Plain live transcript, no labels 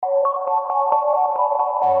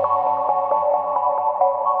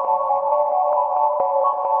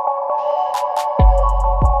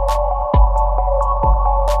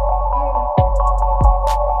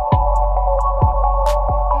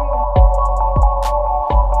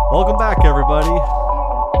everybody.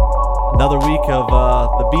 Another week of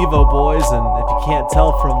the Bevo boys, and if you can't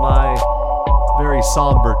tell from my very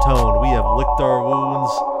somber tone, we have licked our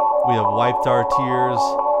wounds, we have wiped our tears,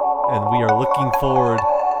 and we are looking forward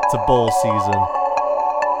to bowl season.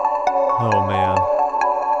 Oh man,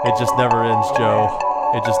 it just never ends, Joe.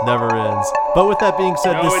 It just never ends. But with that being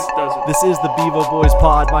said, this is the Bevo Boys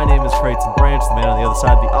pod. My name is Creighton Branch, the man on the other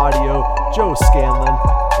side of the audio, Joe Scanlon,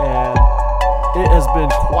 and it has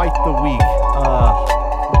been quite the week,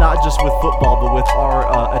 not just with football, but with our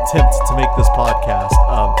attempt to make this podcast,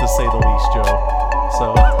 to say the least, Joe.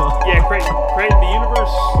 So yeah, Creighton, the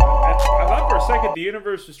universe, I thought for a second the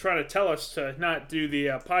universe was trying to tell us to not do the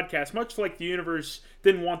podcast, much like the universe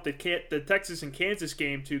didn't want the Texas and Kansas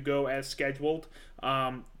game to go as scheduled.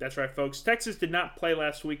 That's right, folks. Texas did not play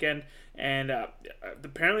last weekend, and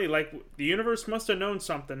apparently, the universe must have known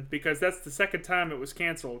something, because that's the second time it was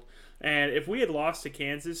canceled. And if we had lost to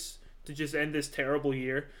Kansas to just end this terrible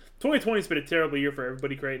year, 2020's been a terrible year for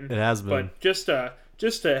everybody, Creighton. It has been. But just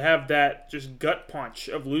to have that just gut punch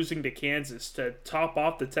of losing to Kansas to top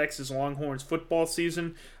off the Texas Longhorns football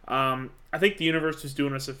season, I think the universe is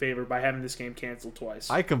doing us a favor by having this game canceled twice.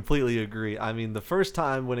 I completely agree. I mean, the first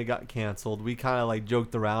time when it got canceled, we kind of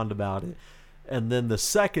joked around about it. And then the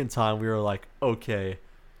second time we were like, okay,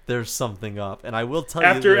 there's something up. And I will tell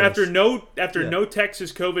you this. After no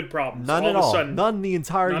Texas COVID problems. None at all. None the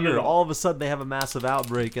entire year. All of a sudden they have a massive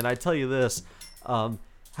outbreak. And I tell you this,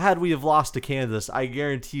 had we have lost to Kansas, I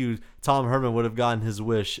guarantee you Tom Herman would have gotten his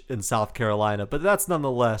wish in South Carolina. But that's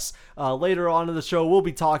nonetheless. Later on in the show, we'll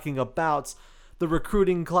be talking about the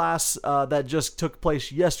recruiting class that just took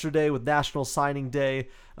place yesterday with National Signing Day.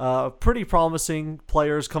 Pretty promising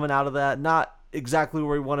players coming out of that. Not exactly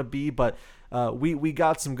where we want to be, but we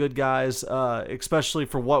got some good guys, especially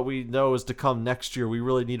for what we know is to come next year. We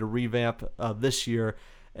really need to revamp this year.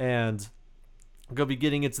 And we're going to be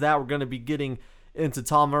getting into that. We're going to be getting into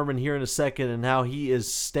Tom Herman here in a second and how he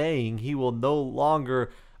is staying. He will no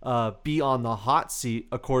longer be on the hot seat,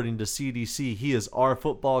 according to CDC. He is our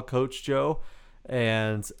football coach, Joe.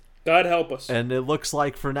 And God help us. And it looks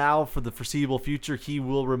like for now, for the foreseeable future, he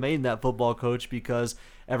will remain that football coach because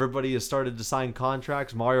everybody has started to sign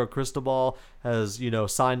contracts. Mario Cristobal has,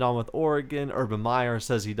 signed on with Oregon. Urban Meyer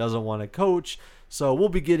says he doesn't want to coach. So we'll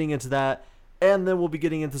be getting into that. And then we'll be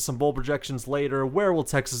getting into some bowl projections later. Where will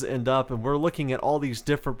Texas end up? And we're looking at all these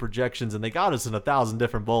different projections, and they got us in 1,000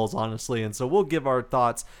 different bowls, honestly. And so we'll give our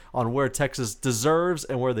thoughts on where Texas deserves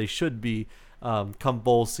and where they should be come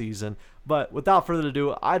bowl season. But without further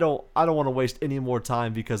ado, I don't want to waste any more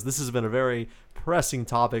time because this has been a very pressing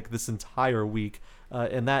topic this entire week,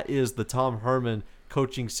 and that is the Tom Herman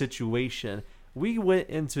coaching situation. We went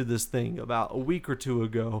into this thing about a week or two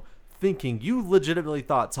ago thinking you legitimately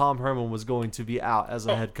thought Tom Herman was going to be out as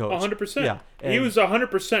a head coach. 100%. Yeah, he was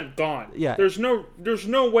 100% gone. Yeah. There's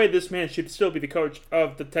no way this man should still be the coach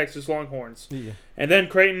of the Texas Longhorns. Yeah. And then,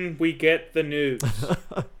 Creighton, we get the news.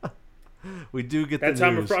 We do get That's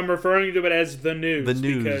the news. That's how I'm referring to it as the news. The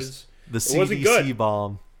news. Because the CDC wasn't good.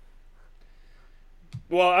 bomb.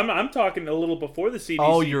 Well, I'm talking a little before the CDC.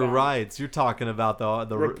 Oh, you're bomb. right. You're talking about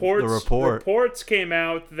the report. report. Reports came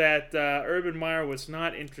out that Urban Meyer was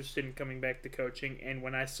not interested in coming back to coaching, and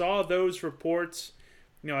when I saw those reports,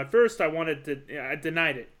 at first I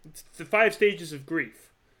denied it. It's the 5 stages of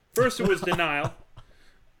grief. First, it was denial,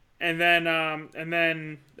 and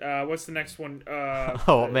then what's the next one?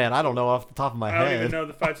 Man, I don't know off the top of my head. I don't even know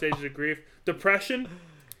the 5 stages of grief. Depression.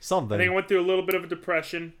 Something. I think I went through a little bit of a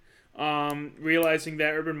depression. Realizing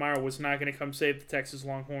that Urban Meyer was not going to come save the Texas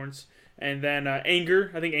Longhorns. And then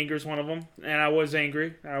anger. I think anger is one of them. And I was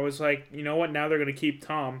angry. I was like, you know what? Now they're going to keep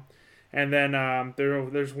Tom. And then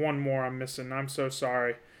there's one more I'm missing. I'm so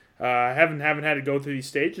sorry. I haven't had to go through these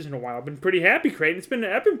stages in a while. I've been pretty happy, Creighton.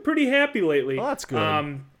 I've been pretty happy lately. Well, that's good.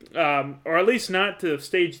 Or at least not to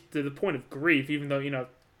the point of grief, even though,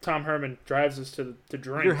 Tom Herman drives us to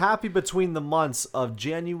drink. You're happy between the months of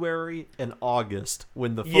January and August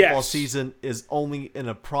when the football season is only in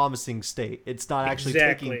a promising state. It's not actually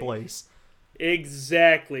taking place.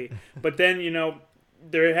 Exactly. But then,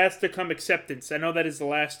 there has to come acceptance. I know that is the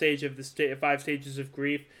last stage of the 5 stages of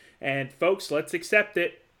grief. And, folks, let's accept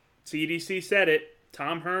it. CDC said it.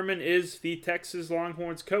 Tom Herman is the Texas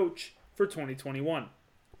Longhorns coach for 2021.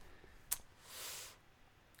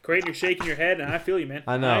 Creighton, you're shaking your head, and I feel you, man.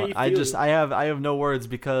 I know. I have no words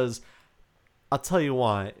because I'll tell you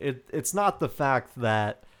why. It's not the fact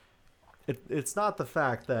that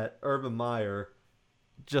Urban Meyer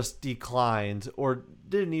just declined or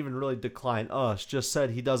didn't even really decline us, just said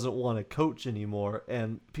he doesn't want to coach anymore,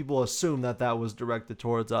 and people assume that was directed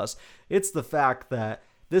towards us. It's the fact that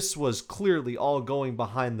this was clearly all going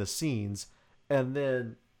behind the scenes, and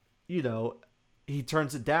then, you know, he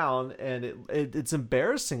turns it down, and it's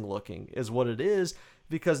embarrassing looking is what it is.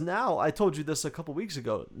 Because now, I told you this a couple weeks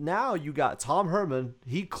ago, now you got Tom Herman.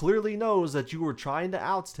 He clearly knows that you were trying to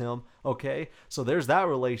oust him, okay? So there's that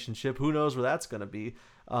relationship. Who knows where that's going to be?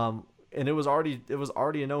 And it was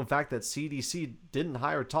already a known fact that CDC didn't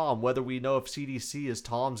hire Tom. Whether we know if CDC is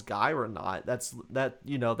Tom's guy or not, that's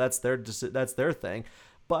their thing.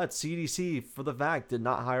 But CDC, for the fact, did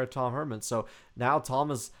not hire Tom Herman. So now Tom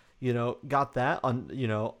has, got that on,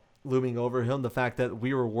 looming over him, the fact that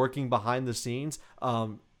we were working behind the scenes.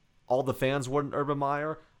 All the fans wanted Urban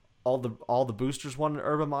Meyer, all the boosters wanted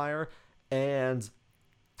Urban Meyer, and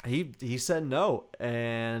he said no,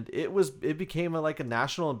 and it became like a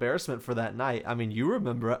national embarrassment for that night. I mean, you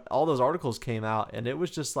remember all those articles came out, and it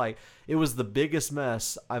was just like, it was the biggest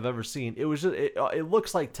mess I've ever seen. It was just, it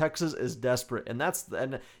looks like Texas is desperate,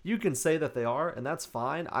 and you can say that they are, and that's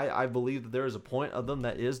fine. I believe that there is a point of them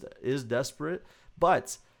that is desperate,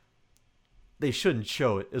 but they shouldn't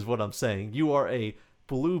show it, is what I'm saying. You are a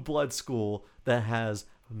blue blood school that has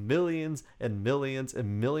millions and millions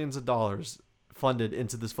and millions of dollars funded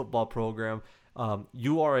into this football program.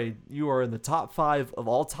 You are in the top 5 of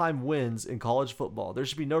all time wins in college football. There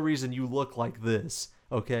should be no reason you look like this.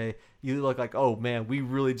 Okay, you look like, oh man, we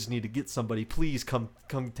really just need to get somebody. Please come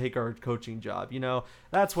take our coaching job.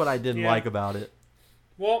 That's what I didn't like about it.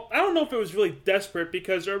 Well, I don't know if it was really desperate,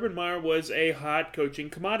 because Urban Meyer was a hot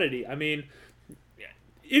coaching commodity. I mean,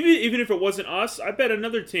 even if it wasn't us, I bet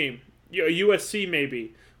another team, USC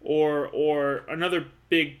maybe, or another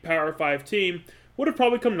big Power 5 team would have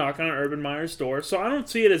probably come knocking on Urban Meyer's door. So I don't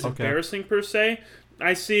see it as embarrassing per se.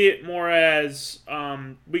 I see it more as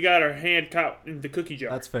we got our hand caught in the cookie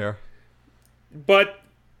jar. That's fair. But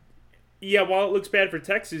yeah, while it looks bad for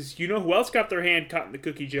Texas, you know who else got their hand caught in the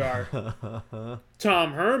cookie jar?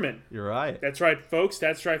 Tom Herman. You're right. That's right, folks.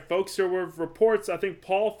 There were reports, I think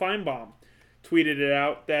Paul Feinbaum tweeted it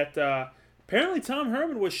out, that apparently Tom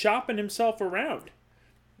Herman was shopping himself around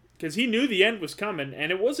because he knew the end was coming,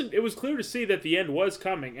 and it was clear to see that the end was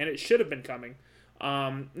coming, and it should have been coming.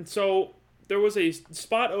 And so there was a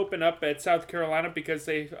spot open up at South Carolina because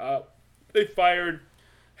they fired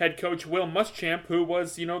head coach Will Muschamp, who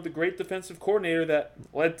was, the great defensive coordinator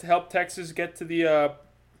that helped Texas get to the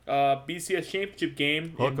BCS championship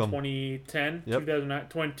game in 2010,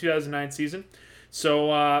 2009 season.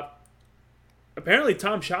 So apparently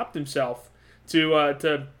Tom shopped himself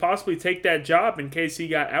to possibly take that job in case he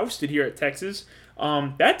got ousted here at Texas.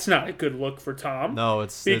 That's not a good look for Tom. No,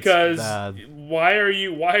 it's bad. Why are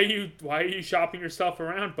you shopping yourself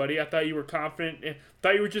around, buddy? I thought you were confident. I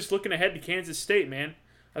thought you were just looking ahead to Kansas State, man.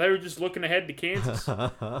 I thought you were just looking ahead to Kansas.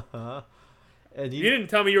 And you didn't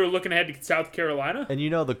tell me you were looking ahead to South Carolina. And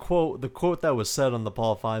the quote that was said on the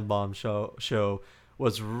Paul Feinbaum show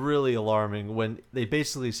was really alarming when they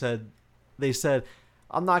basically said,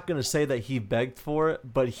 I'm not going to say that he begged for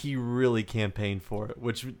it, but he really campaigned for it,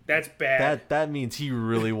 which that's bad. That means he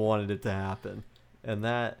really wanted it to happen. And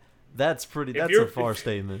that's a far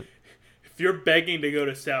statement. If you're begging to go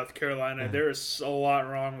to South Carolina, there is a lot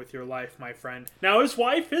wrong with your life, my friend. Now, his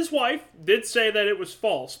wife did say that it was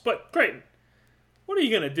false, but Creighton, what are you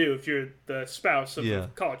going to do if you're the spouse of a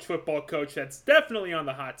college football coach that's definitely on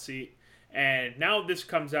the hot seat, and now this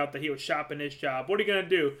comes out that he was shopping his job? What are you going to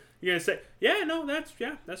do? You're going to say,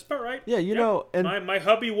 that's about right. Yeah, and my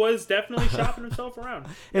hubby was definitely shopping himself around.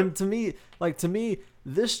 And to me,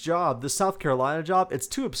 this job, the South Carolina job, it's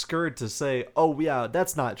too obscure to say, oh yeah,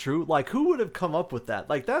 that's not true. Like, who would have come up with that?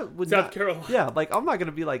 Like, that would South Carolina. Yeah, like, I'm not going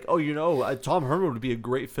to be like, oh, Tom Herman would be a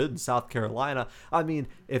great fit in South Carolina. I mean,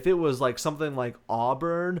 if it was like something like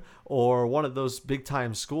Auburn or one of those big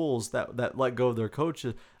time schools that let go of their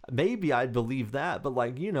coaches, maybe I'd believe that. But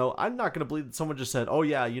like, I'm not going to believe that someone just said, oh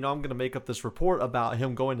yeah, I'm going to make up this report about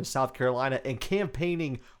him going to South Carolina and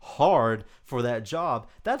campaigning hard for that job.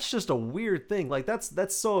 That's just a weird thing. Like,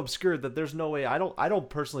 that's so obscure that there's no way. I don't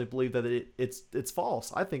personally believe that it's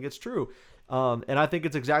false. I think it's true. And I think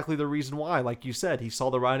it's exactly the reason why, like you said, he saw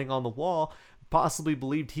the writing on the wall, possibly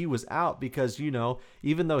believed he was out because,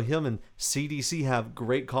 even though him and CDC have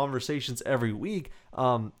great conversations every week,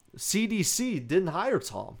 CDC didn't hire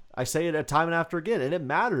Tom. I say it time and after again, and it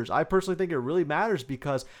matters. I personally think it really matters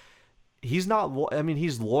because he's not,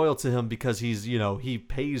 he's loyal to him because he's, he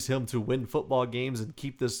pays him to win football games and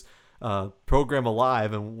keep this program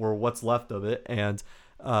alive and we're what's left of it. And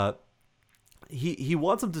he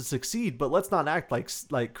wants him to succeed, but let's not act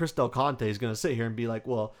like Chris Del Conte is going to sit here and be like,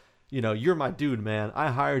 well, you're my dude, man. I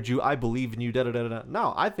hired you. I believe in you. Da da da da.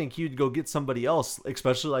 No, I think he'd go get somebody else,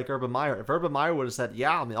 especially like Urban Meyer. If Urban Meyer would have said,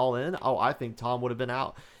 "Yeah, I'm all in," I think Tom would have been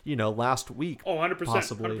out, last week. Oh, 100%,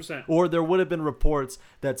 possibly. 100%. Or there would have been reports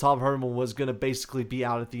that Tom Herman was going to basically be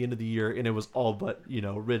out at the end of the year, and it was all but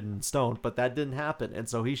written in stone. But that didn't happen, and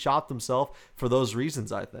so he shopped himself for those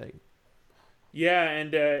reasons, I think. Yeah,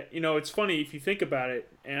 and it's funny if you think about it,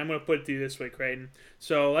 and I'm going to put it to you this way, Creighton.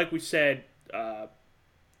 So, like we said,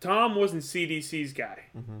 Tom wasn't CDC's guy.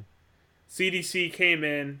 Mm-hmm. CDC came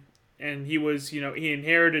in, and he was, he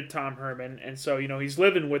inherited Tom Herman, and so, he's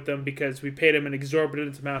living with them because we paid him an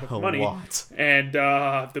exorbitant amount of money. Lot. And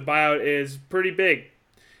the buyout is pretty big.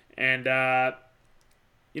 And,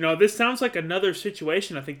 this sounds like another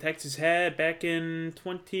situation I think Texas had back in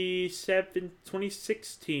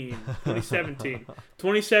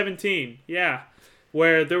 2017, yeah,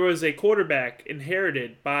 where there was a quarterback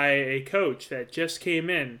inherited by a coach that just came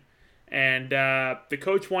in, and the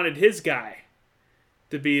coach wanted his guy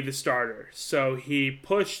to be the starter, so he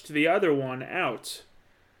pushed the other one out.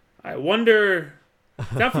 I wonder...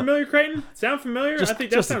 Sound familiar, Creighton? Sound familiar? I think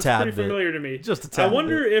that sounds pretty familiar to me. Just a tad I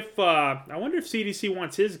wonder if CDC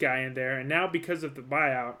wants his guy in there, and now because of the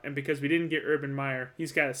buyout and because we didn't get Urban Meyer,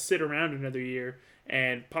 he's got to sit around another year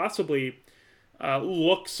and possibly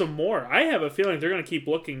look some more. I have a feeling they're going to keep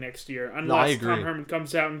looking next year unless Tom Herman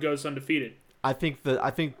comes out and goes undefeated. I think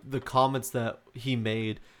the comments that he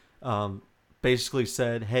made basically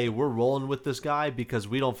said, "Hey, we're rolling with this guy because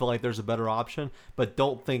we don't feel like there's a better option, but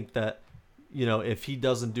don't think that." If he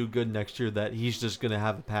doesn't do good next year, that he's just going to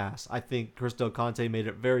have a pass. I think Chris Del Conte made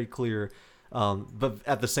it very clear, but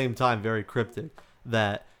at the same time, very cryptic,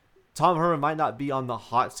 that Tom Herman might not be on the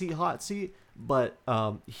hot seat, but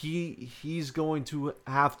he's going to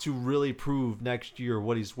have to really prove next year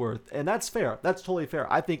what he's worth. And that's fair. That's totally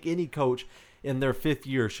fair. I think any coach in their 5th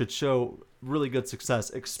year should show really good success,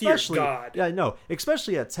 especially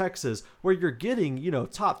especially at Texas, where you're getting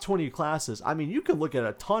top 20 classes. I mean, you can look at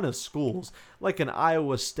a ton of schools like an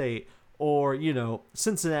Iowa State or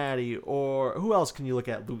Cincinnati, or who else can you look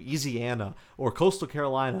at? Louisiana or Coastal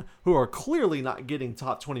Carolina, who are clearly not getting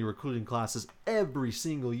top 20 recruiting classes every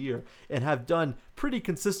single year and have done pretty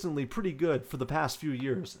consistently pretty good for the past few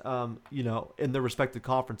years, in their respective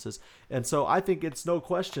conferences. And so I think it's no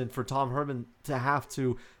question for Tom Herman to have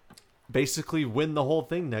to basically win the whole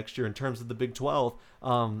thing next year in terms of the Big 12,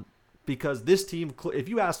 because this team, if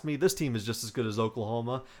you ask me, this team is just as good as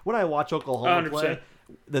Oklahoma. When I watch Oklahoma 100%. Play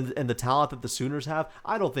and the talent that the Sooners have,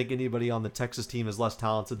 I don't think anybody on the Texas team is less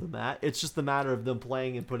talented than that. It's just a matter of them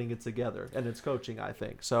playing and putting it together, and it's coaching, I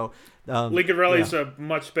think. So Lincoln Riley's a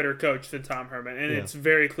much better coach than Tom Herman, and it's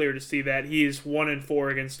very clear to see that. He's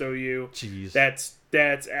 1-4 against OU. Jeez.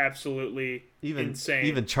 That's absolutely insane.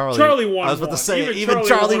 Even Charlie won. I was about to say even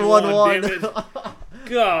Charlie won.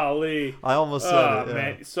 Golly, I almost said it.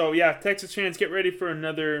 Man. So Texas fans, get ready for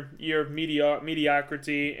another year of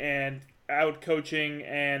mediocrity and out coaching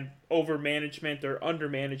and over management or under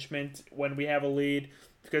management when we have a lead,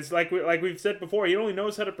 because like we've said before, he only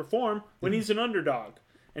knows how to perform when he's an underdog,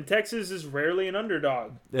 and Texas is rarely an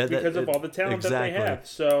underdog because of all the talent that they have.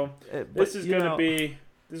 So this is going to be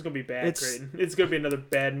bad, Creighton. It's going to be another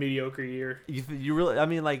bad, mediocre year. You really, I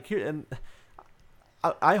mean, like here, and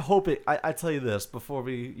I hope it. I tell you this before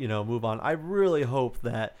we move on. I really hope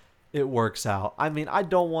that it works out. I mean, I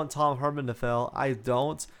don't want Tom Herman to fail. I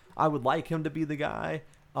don't. I would like him to be the guy.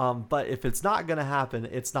 But if it's not gonna happen,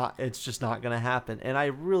 it's just not gonna happen. And I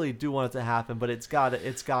really do want it to happen, but it's gotta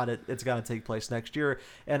take place next year.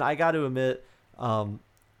 And I got to admit,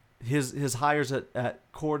 his hires at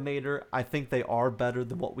coordinator, I think they are better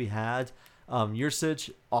than what we had.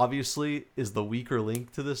 Yurcich obviously is the weaker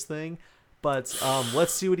link to this thing, but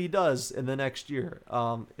let's see what he does in the next year.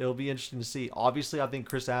 It'll be interesting to see. Obviously, I think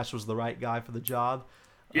Chris Ash was the right guy for the job.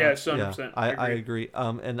 Yeah, 100%. I agree.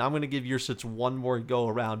 And I'm going to give Yurcich one more go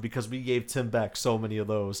around because we gave Tim Beck so many of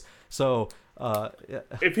those. So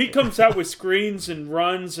if he comes out with screens and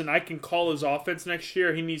runs and I can call his offense next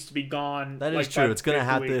year, he needs to be gone. That is true. It's going to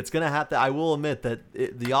have to. It's going to have to. I will admit that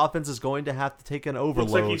the offense is going to have to take an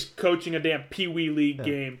overload. Looks like he's coaching a damn Pee Wee League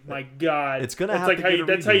game. My God, it's going to have to.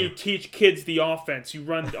 That's how you teach kids the offense. You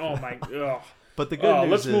run. Oh my. Ugh. But the good news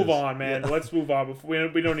let's move on, man. Yeah. Let's move on.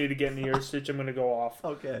 We don't need to get in the Yurcich. I'm going to go off.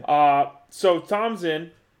 Okay. So Tom's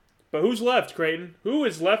in, but who's left, Creighton? Who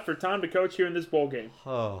is left for Tom to coach here in this bowl game?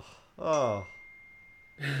 Oh.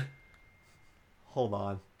 Hold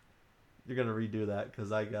on. You're going to redo that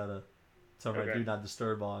because I got to tell my do not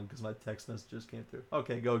disturb on because my text message just came through.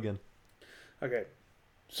 Okay, go again. Okay.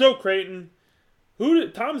 So, Creighton,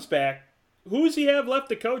 Tom's back. who does he have left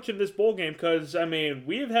to coach in this bowl game? Because, I mean,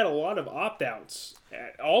 we have had a lot of opt-outs.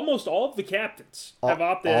 Almost all of the captains have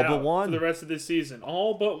opted out for the rest of this season.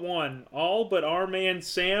 All but one. All but our man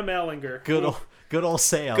Sam Ehlinger. Good old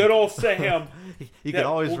Sam. Good old Sam. You can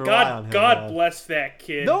always rely on him. God bless that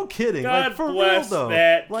kid. No kidding. God for bless real, though.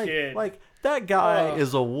 that kid. That guy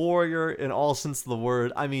is a warrior in all sense of the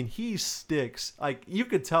word. I mean, he sticks. You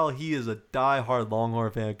could tell he is a diehard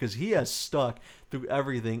Longhorn fan because he has stuck through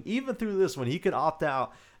everything, even through this one. He could opt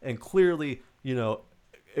out and clearly,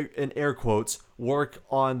 in air quotes, work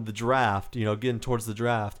on the draft. Getting towards the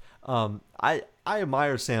draft. I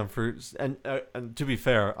admire Sam for, and to be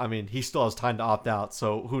fair, I mean, he still has time to opt out,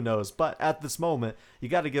 so who knows? But at this moment, you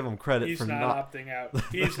got to give him credit for not opting out.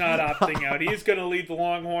 He's not opting out. He's going to lead the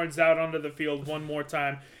Longhorns out onto the field one more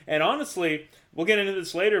time. And honestly, we'll get into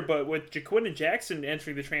this later, but with Ja'Quinden Jackson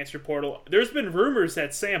entering the transfer portal, there's been rumors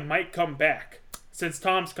that Sam might come back since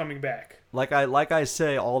Tom's coming back. Like I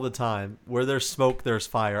say all the time, where there's smoke, there's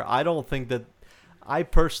fire. I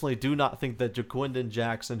personally do not think that Ja'Quinden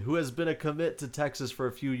Jackson, who has been a commit to Texas for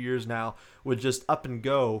a few years now, would just up and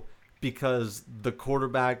go because the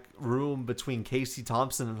quarterback room between Casey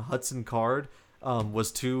Thompson and Hudson Card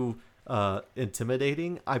was too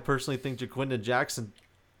intimidating. I personally think Ja'Quinden Jackson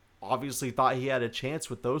obviously thought he had a chance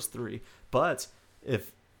with those three. But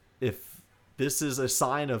if this is a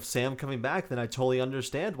sign of Sam coming back, then I totally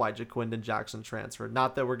understand why Ja'Quinden Jackson transferred.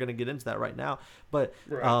 Not that we're going to get into that right now, but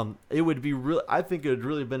right. It would be real. I think it would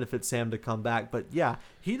really benefit Sam to come back. But yeah,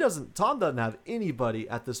 Tom doesn't have anybody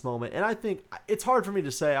at this moment, and I think it's hard for me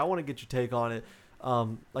to say. I want to get your take on it.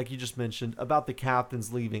 Like you just mentioned about the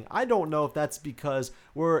captains leaving. I don't know if that's because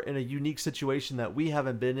we're in a unique situation that we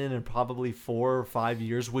haven't been in probably 4 or 5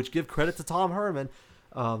 years, which give credit to Tom Herman,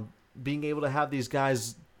 being able to have these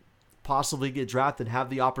guys possibly get drafted, have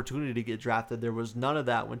the opportunity to get drafted. There was none of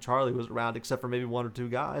that when Charlie was around, except for maybe 1 or 2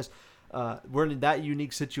 guys. We're in that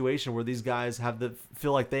unique situation where these guys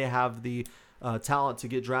feel like they have the talent to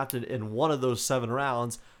get drafted in one of those 7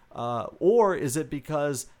 rounds, or is it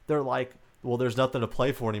because they're like, well, there's nothing to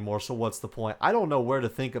play for anymore, so what's the point? I don't know where to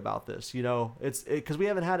think about this. It's because we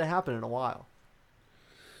haven't had it happen in a while.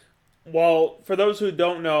 Well, for those who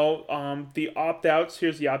don't know, the opt-outs,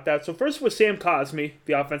 here's the opt-out. So first was Sam Cosmi,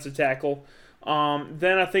 the offensive tackle.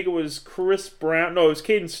 Then I think it was Chris Brown. No, it was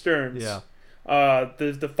Caden Stearns. Yeah.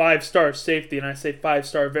 The 5-star safety, and I say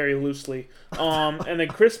 5-star very loosely. And then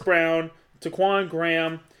Chris Brown, Taquan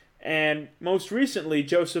Graham, and most recently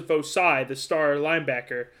Joseph Osai, the star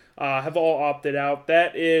linebacker, have all opted out.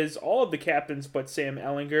 That is all of the captains but Sam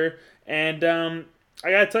Ehlinger. And I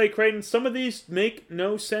gotta tell you, Creighton, some of these make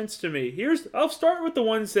no sense to me. I'll start with the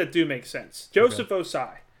ones that do make sense. Joseph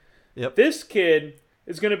Osai. Yep. This kid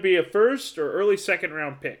is going to be a first or early second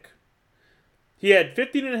round pick. He had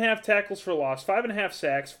 15.5 tackles for loss, 5.5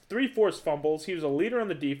 sacks, 3 forced fumbles. He was a leader on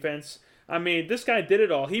the defense. I mean, this guy did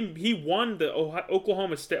it all. He won the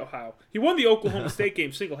Oklahoma State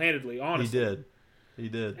game single-handedly, honestly. He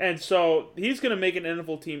did. And so he's going to make an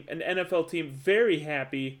NFL team very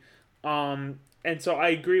happy. And so I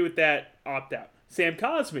agree with that opt-out. Sam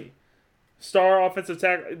Cosmi, star offensive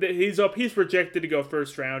tackle. He's up. He's projected to go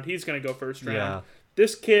first round. He's going to go first round. Yeah.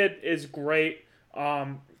 This kid is great.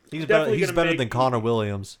 He's better than Connor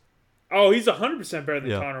Williams. Oh, he's 100% better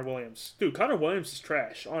than Connor Williams. Dude, Connor Williams is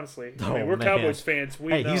trash, honestly. We're Cowboys fans.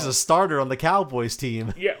 We know. He's a starter on the Cowboys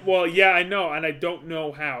team. Yeah, well, yeah, I know, and I don't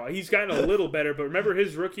know how. He's gotten a little better, but remember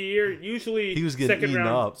his rookie year? Usually he was getting eaten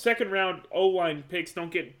up. Second round O-line picks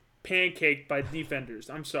don't get pancaked by defenders.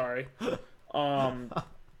 I'm sorry.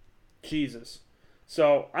 Jesus.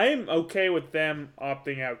 So I am okay with them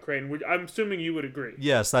opting out, Creighton. I'm assuming you would agree.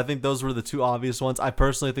 Yes, I think those were the 2 obvious ones. I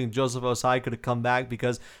personally think Joseph Osai could have come back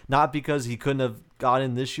not because he couldn't have got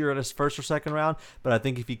in this year at his first or second round, but I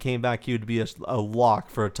think if he came back, he would be a lock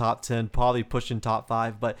for a top 10, probably pushing top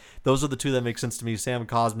 5. But those are the 2 that make sense to me. Sam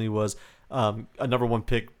Cosmi was a number 1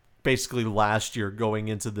 pick basically last year going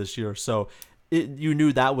into this year. So you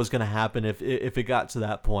knew that was going to happen if it got to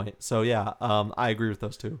that point. So yeah, I agree with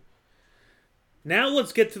those 2. Now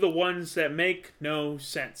let's get to the ones that make no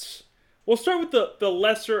sense. We'll start with the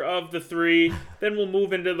lesser of the 3, then we'll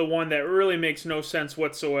move into the one that really makes no sense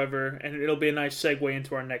whatsoever, and it'll be a nice segue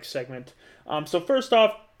into our next segment. So first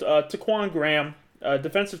off, Taquan Graham,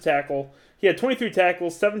 defensive tackle. He had 23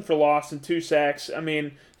 tackles, 7 for loss, and 2 sacks. I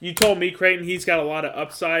mean, you told me, Creighton, he's got a lot of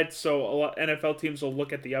upside, so a lot NFL teams will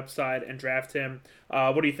look at the upside and draft him.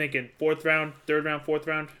 What are you thinking? 4th round, 3rd round, 4th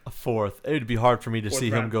round? 4th. It would be hard for me to see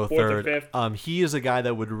him go 3rd. Or 5th. He is a guy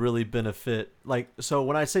that would really benefit. So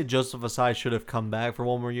when I say Joseph Osai should have come back for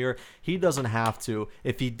 1 more year, he doesn't have to.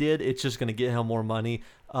 If he did, it's just going to get him more money.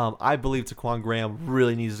 I believe Taquan Graham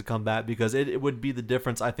really needs to come back because it would be the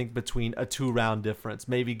difference, I think, between a 2-round difference,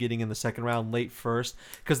 maybe getting in the second round, late first,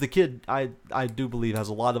 because the kid, I do believe, has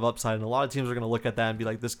a lot of upside, and a lot of teams are going to look at that and be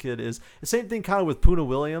like, this kid is the same thing kind of with Puna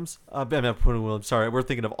Williams. Sorry, we're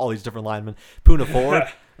thinking of all these different linemen. Puna Ford.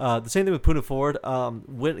 The same thing with Puna Ford.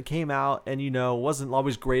 When it came out and, wasn't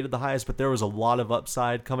always great at the highest, but there was a lot of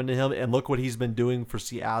upside coming to him. And look what he's been doing for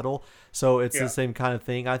Seattle. So it's the same kind of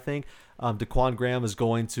thing, I think. Taquan Graham is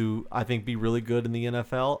going to, I think, be really good in the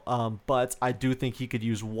NFL. But I do think he could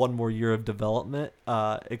use one more year of development,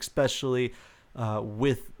 especially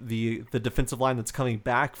with the defensive line that's coming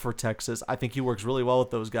back for Texas. I think he works really well with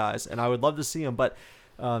those guys. And I would love to see him. But,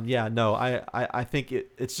 I think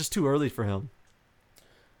it's just too early for him.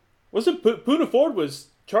 Wasn't Puna Ford was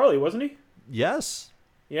Charlie, wasn't he? Yes.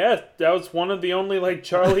 Yeah, that was one of the only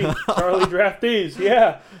Charlie draftees.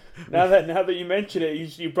 Yeah. Now that you mention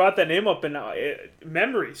it, you brought that name up, and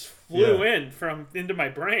memories flew into my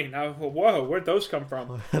brain. I was, whoa, where'd those come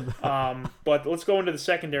from? But let's go into the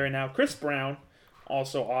secondary now. Chris Brown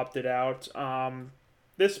also opted out.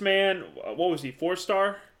 This man, what was he?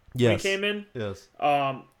 4-star? Yes. When he came in. Yes.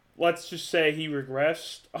 Let's just say he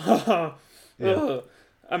regressed.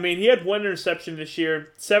 I mean, he had 1 interception this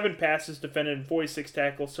year, 7 passes defended, and 46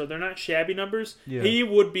 tackles, so they're not shabby numbers. Yeah. He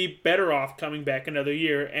would be better off coming back another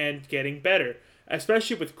year and getting better,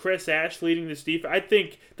 especially with Chris Ash leading this defense. I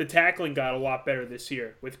think the tackling got a lot better this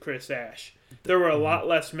year with Chris Ash. There were a lot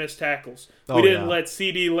less missed tackles. We didn't let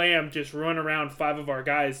CD Lamb just run around 5 of our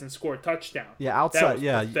guys and score a touchdown. Yeah,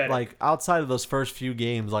 outside of those first few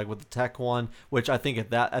games, like with the Tech one, which I think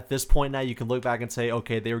at this point now you can look back and say,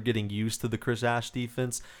 okay, they were getting used to the Chris Ash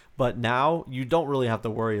defense, but now you don't really have to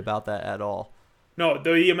worry about that at all. No,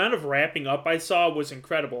 the amount of ramping up I saw was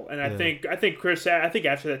incredible, and I think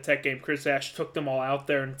after that Tech game, Chris Ash took them all out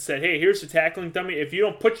there and said, "Hey, here's the tackling dummy. If you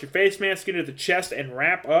don't put your face mask into the chest and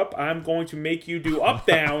ramp up, I'm going to make you do up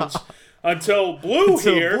downs until Blue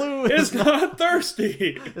is not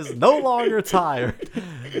thirsty. Is no longer tired."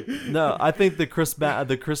 No, I think the Chris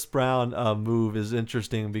Brown move is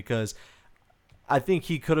interesting because I think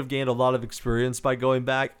he could have gained a lot of experience by going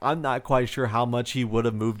back. I'm not quite sure how much he would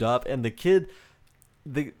have moved up, and the kid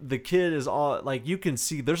is all like, you can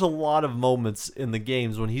see there's a lot of moments in the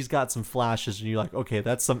games when he's got some flashes and you're like, okay,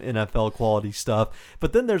 that's some NFL quality stuff.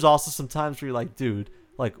 But then there's also some times where you're like, dude,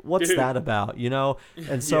 like, what's that about,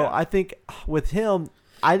 And so I think with him,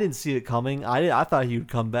 I didn't see it coming. I thought he would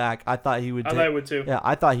come back. I thought he would. I thought he would too. Yeah,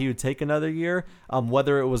 I thought he would take another year.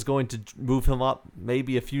 Whether it was going to move him up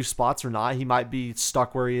maybe a few spots or not, he might be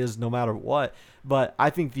stuck where he is no matter what. But I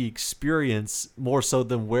think the experience, more so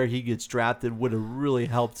than where he gets drafted, would have really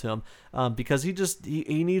helped him because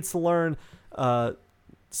he needs to learn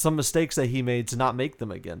some mistakes that he made to not make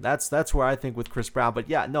them again. That's where I think with Chris Brown. But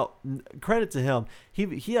yeah, no, credit to him.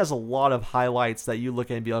 He has a lot of highlights that you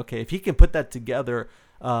look at and be like, okay, if he can put that together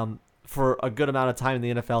for a good amount of time in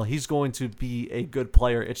the NFL, he's going to be a good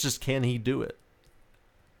player. It's just, can he do it?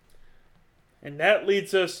 And that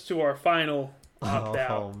leads us to our final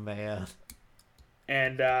opt-out. Oh, man.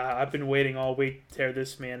 And I've been waiting all week to tear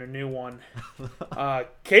this man a new one.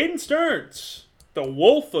 Caden Stearns, the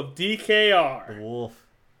Wolf of DKR. The Wolf.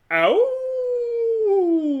 Ow,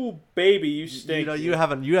 baby, you stink. You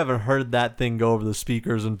haven't heard that thing go over the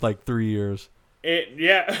speakers in like 3 years.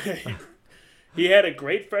 He had a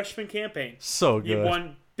great freshman campaign. So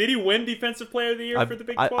good. Did he win Defensive Player of the Year for the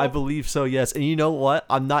Big 12? I believe so, yes. And you know what?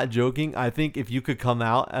 I'm not joking. I think if you could come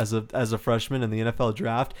out as a freshman in the NFL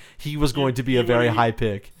draft, he was going to be a very high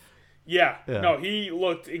pick. Yeah. No, he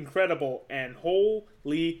looked incredible, and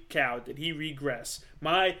holy cow, did he regress.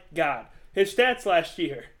 My God. His stats last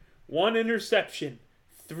year: 1 interception,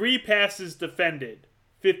 3 passes defended,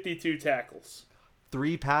 52 tackles.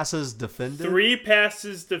 3 passes defended? 3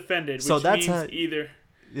 passes defended, which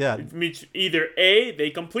means either A, they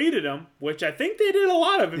completed them, which I think they did a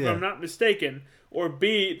lot of, if I'm not mistaken, or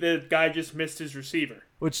B, the guy just missed his receiver.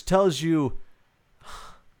 Which tells you,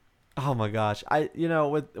 oh my gosh,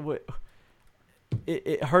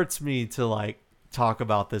 it hurts me to talk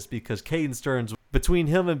about this because Caden Stearns, between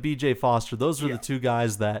him and BJ Foster, those were the 2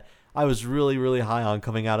 guys that I was really, really high on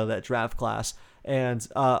coming out of that draft class. And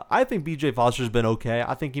I think BJ Foster's been okay.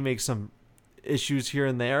 I think he makes some issues here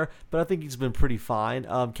and there, but I think he's been pretty fine.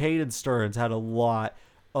 Caden Stearns had a lot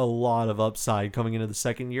of upside coming into the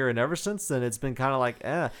second year, and ever since then it's been kind of like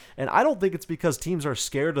And I don't think it's because teams are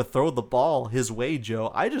scared to throw the ball his way,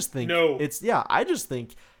 Joe. I just think I just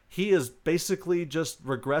think he is basically just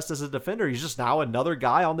regressed as a defender. He's just now another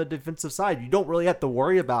guy on the defensive side. You don't really have to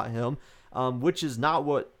worry about him, which is not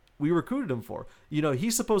what we recruited him for. You know,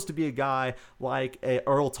 he's supposed to be a guy like a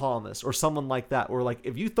Earl Thomas or someone like that, where like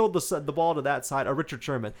if you throw the ball to that side, or Richard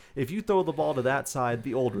Sherman, if you throw the ball to that side,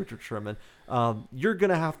 the old Richard Sherman, you're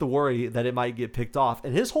gonna have to worry that it might get picked off.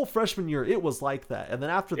 And his whole freshman year, it was like that. And then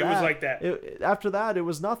after that, it was like that. After that, it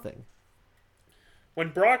was nothing. When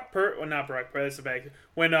not Brock Purdy, that's a bag.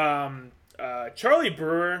 When Charlie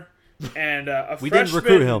Brewer and a we freshman, didn't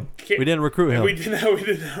recruit him. We didn't recruit him. We did not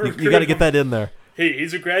recruit you got to get that in there.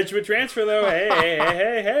 He's a graduate transfer though.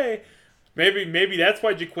 Hey. Maybe that's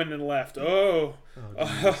why Jaquindon left.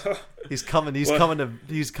 He's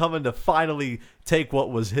coming to finally take what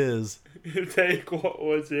was his.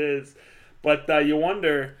 But you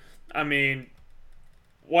wonder, I mean,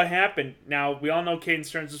 what happened? Now, we all know Caden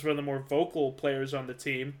Stearns is one of the more vocal players on the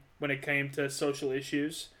team when it came to social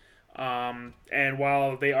issues. And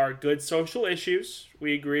while they are good social issues,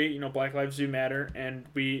 we agree, you know, Black Lives Do Matter, and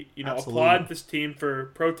we, you know, Absolutely. applaud this team for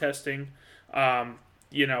protesting,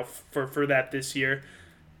 you know, for that this year.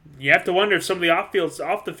 You have to wonder if some of the off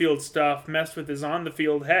the field stuff messed with his on the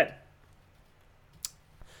field head.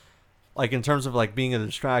 Like in terms of like being a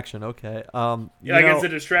distraction, okay. It's a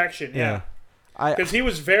distraction, yeah. Because he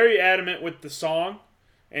was very adamant with the song,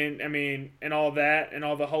 and I mean, and all that, and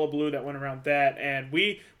all the hullabaloo that went around that. And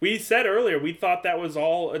we said earlier we thought that was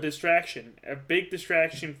all a distraction, a big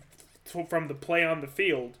distraction from the play on the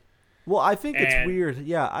field. Well, I think it's weird.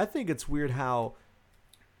 Yeah, I think it's weird how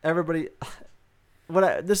everybody.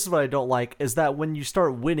 This is what I don't like is that when you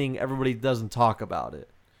start winning, everybody doesn't talk about it.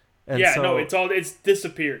 And it's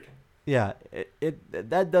disappeared. Yeah,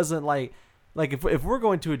 that doesn't like if we're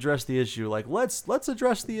going to address the issue, like let's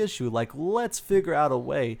address the issue, like let's figure out a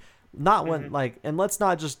way, not when and let's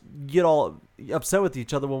not just get all upset with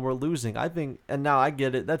each other when we're losing. I think, and now I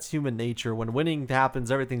get it, that's human nature. When winning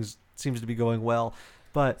happens, everything seems to be going well,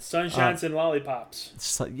 but sunshines and lollipops.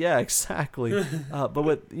 So, yeah, exactly. But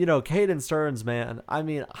with Caden Stearns, man, I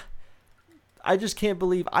mean, I just can't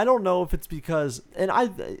believe. I don't know if it's because,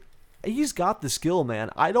 he's got the skill, man.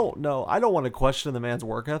 I don't know. I don't want to question the man's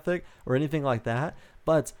work ethic or anything like that.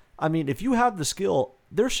 But, I mean, if you have the skill,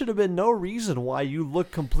 there should have been no reason why you look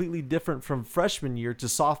completely different from freshman year to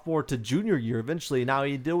sophomore to junior year eventually. Now,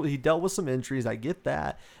 he dealt with some injuries. I get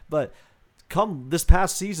that. But come this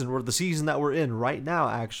past season, or the season that we're in right now,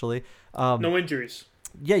 actually. No injuries.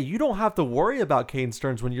 Yeah, you don't have to worry about Caden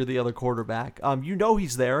Stearns when you're the other quarterback. You know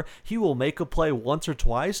he's there. He will make a play once or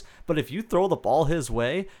twice, but if you throw the ball his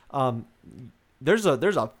way, there's a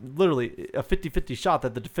literally a 50-50 shot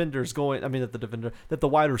that that the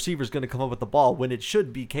wide receiver is going to come up with the ball when it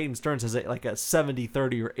should be Caden Stearns has a 70-30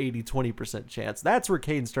 or 80-20% chance. That's where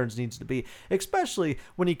Caden Stearns needs to be, especially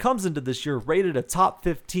when he comes into this year rated a top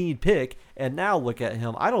 15 pick, and now look at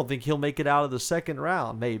him. I don't think he'll make it out of the second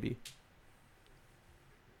round, maybe.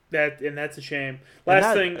 That's a shame. Go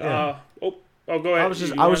ahead. I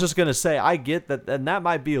was just gonna say, I get that, and that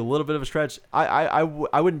might be a little bit of a stretch. I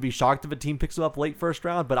wouldn't be shocked if a team picks him up late first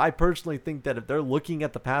round, but I personally think that if they're looking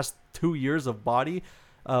at the past 2 years of body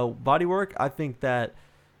work, I think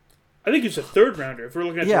he's a third rounder. If we're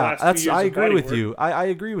looking at the last 2 years, I agree with you. I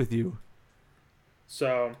agree with you.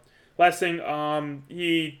 So, last thing,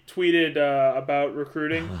 he tweeted about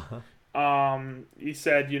recruiting. He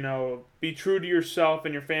said, be true to yourself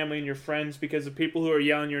and your family and your friends, because the people who are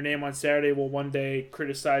yelling your name on Saturday will one day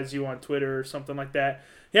criticize you on Twitter or something like that.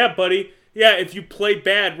 Yeah, buddy. Yeah, if you play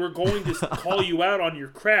bad, we're going to call you out on your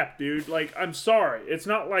crap, dude. Like, I'm sorry. It's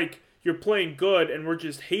not like you're playing good and we're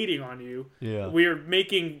just hating on you. Yeah. We're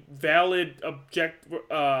making valid,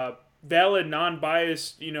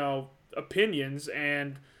 non-biased, opinions,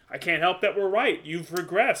 and I can't help that we're right. You've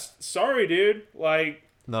regressed. Sorry, dude. Like,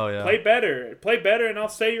 no, yeah. Play better, and I'll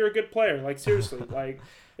say you're a good player. Like, seriously, like,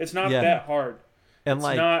 it's not that hard. And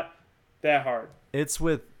it's not that hard. It's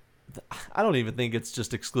with, I don't even think it's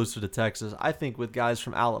just exclusive to Texas. I think with guys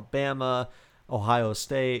from Alabama, Ohio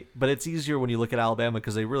State, but it's easier when you look at Alabama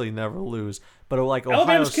because they really never lose. But like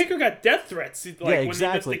Alabama's kicker got death threats, exactly. When he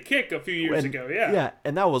missed the kick a few years ago. Yeah. Yeah,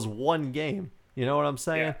 and that was one game. You know what I'm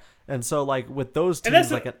saying? Yeah. And so like with those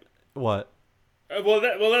teams, what?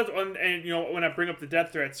 When I bring up the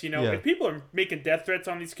death threats, if people are making death threats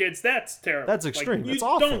on these kids, that's terrible. That's extreme. It's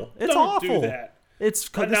awful. It's awful. Do that. It's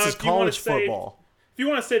because this is college football. If you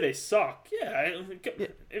want to say they suck,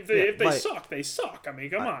 if they suck, they suck. I mean,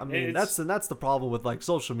 come on. I mean, that's the problem with like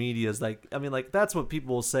social media is like, I mean, like that's what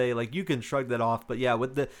people will say. Like you can shrug that off, but yeah,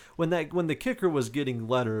 with when the kicker was getting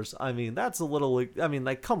letters, I mean, that's a little. I mean,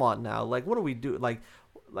 like, come on now, like, what do we do? Like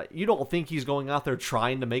you don't think he's going out there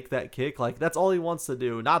trying to make that kick? Like that's all he wants to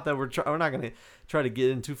do. Not that we're not going to try to get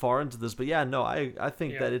in too far into this, but yeah, no, I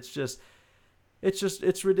think that it's just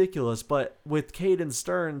it's ridiculous. But with Caden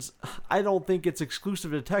Stearns, I don't think it's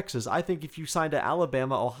exclusive to Texas. I think if you signed to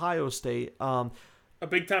Alabama, Ohio State, a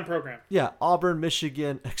big time program. Yeah, Auburn,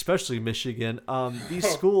 Michigan, especially Michigan. These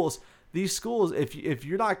schools, if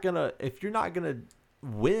you're not gonna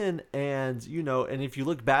win, and and if you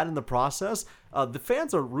look bad in the process, the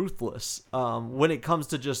fans are ruthless when it comes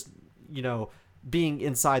to just being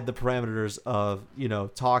inside the parameters of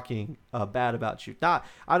talking bad about you.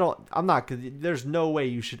 There's no way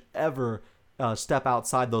you should ever step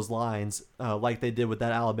outside those lines like they did with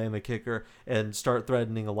that Alabama kicker and start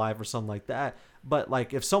threatening a life or something like that. But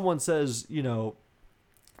like if someone says,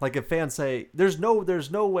 like if fans say, there's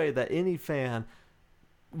no way that any fan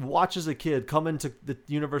watches a kid come into the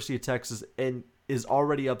University of Texas and is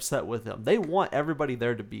already upset with him. They want everybody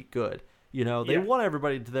there to be good. They want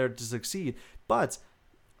everybody there to succeed. But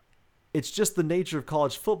it's just the nature of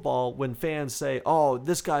college football when fans say, oh,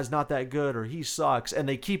 this guy's not that good or he sucks, and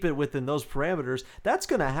they keep it within those parameters. That's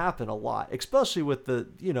going to happen a lot, especially with the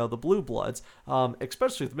blue bloods,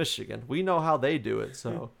 especially with Michigan. We know how they do it.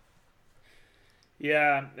 So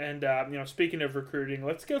yeah, and speaking of recruiting,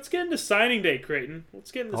 let's get into signing day, Creighton.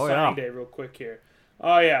 Let's get into signing day real quick here.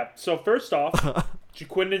 Oh yeah. So first off,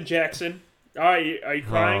 Jaquindon Jackson. All right, are you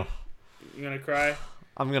crying? You gonna cry?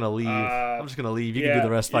 I'm gonna leave. I'm just gonna leave. You can do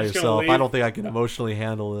the rest by yourself. I don't think I can emotionally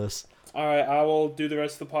handle this. All right, I will do the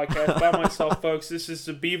rest of the podcast by myself, folks. This is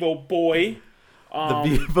the Bevo boy.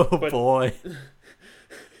 The Bevo boy.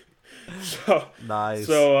 So nice.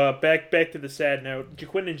 So back to the sad note.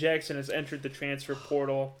 Jaquindon Jackson has entered the transfer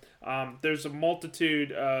portal. There's a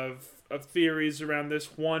multitude of theories around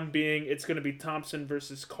this. One being it's going to be Thompson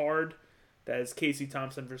versus Card. That is Casey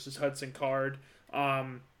Thompson versus Hudson Card.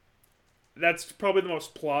 That's probably the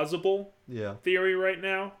most plausible theory right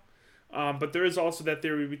now. But there is also that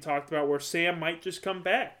theory we talked about where Sam might just come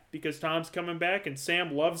back because Tom's coming back and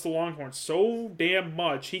Sam loves the Longhorns so damn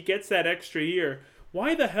much. He gets that extra year.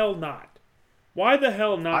 Why the hell not? Why the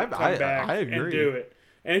hell not come back and do it?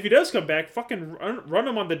 And if he does come back, fucking run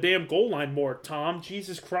him on the damn goal line more, Tom.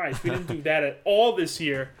 Jesus Christ. We didn't do that at all this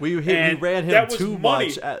year. We ran him too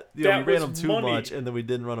much. We ran him too much, and then we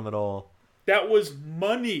didn't run him at all. That was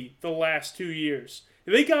money the last 2 years.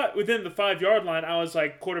 If they got within the 5-yard line, I was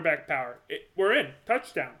like, quarterback power. We're in.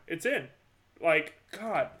 Touchdown. It's in. Like,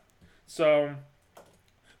 God. So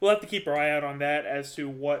we'll have to keep our eye out on that as to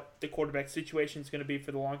what the quarterback situation is going to be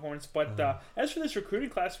for the Longhorns. But as for this recruiting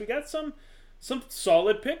class, we got some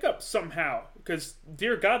solid pickups somehow. Because,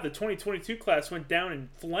 dear God, the 2022 class went down in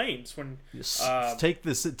flames when. Take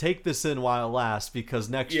this in while it lasts, because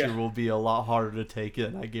next year will be a lot harder to take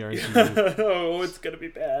in. I guarantee you. Oh, it's gonna be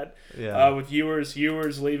bad. Yeah. With Ewers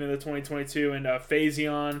leaving the 2022 and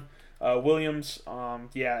Faison Williams.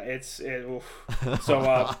 So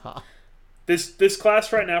this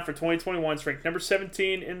class right now for 2021 is ranked number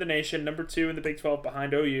 17 in the nation, number 2 in the Big 12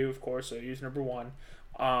 behind OU, of course. OU's number 1.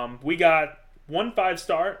 We got 1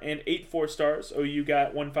 5-star and 8 4-stars. OU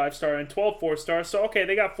got 1 5-star and 12 4-stars. So, okay,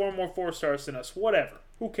 they got 4 more 4-stars than us. Whatever.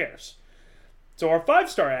 Who cares? So, our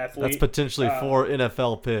 5-star athlete... That's potentially 4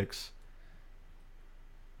 NFL picks.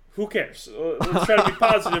 Who cares? Let's try to be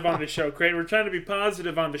positive on the show, Creighton. We're trying to be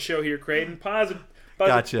positive on the show here, Creighton. Positive.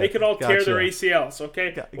 Gotcha. They could all tear their ACLs,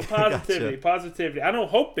 okay? Positivity. I don't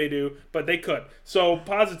hope they do, but they could. So,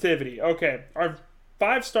 positivity. Okay. Our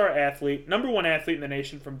 5-star athlete, number 1 athlete in the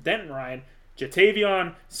nation from Denton Ryan,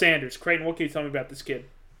 Jatavion Sanders. Creighton, what can you tell me about this kid?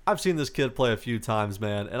 I've seen this kid play a few times,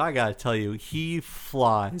 man, and I gotta tell you, he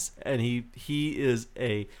flies, and he is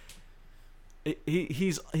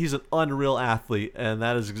he's an unreal athlete, and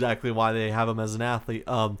that is exactly why they have him as an athlete.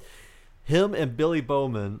 Him and Billy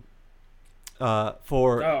Bowman.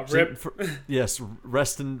 Yes,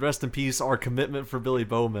 rest in peace. Our commitment for Billy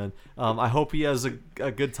Bowman. I hope he has a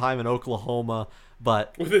good time in Oklahoma.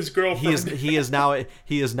 But with his girlfriend, he is now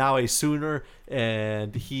a Sooner,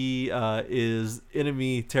 and he is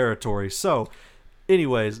enemy territory. So,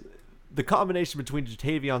 anyways, the combination between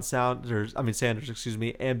Jatavion Sanders,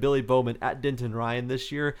 and Billy Bowman at Denton Ryan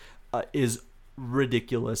this year is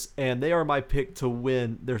ridiculous, and they are my pick to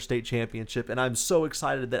win their state championship, and I'm so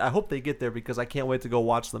excited that I hope they get there because I can't wait to go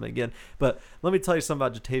watch them again. But let me tell you something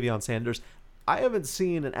about Jatavion Sanders. I haven't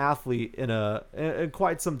seen an athlete in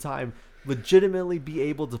quite some time legitimately be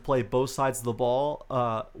able to play both sides of the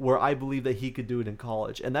ball where I believe that he could do it in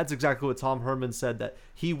college, and that's exactly what Tom Herman said, that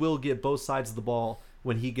he will get both sides of the ball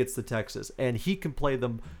when he gets to Texas, and he can play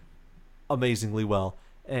them amazingly well.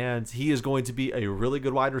 And he is going to be a really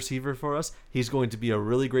good wide receiver for us. He's going to be a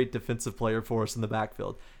really great defensive player for us in the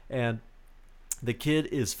backfield. And the kid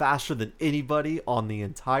is faster than anybody on the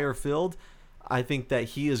entire field. I think that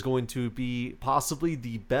he is going to be possibly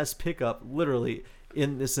the best pickup, literally,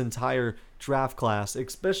 in this entire draft class,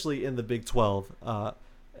 especially in the Big 12.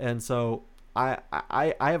 And so I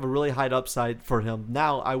have a really high upside for him.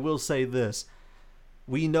 Now, I will say this.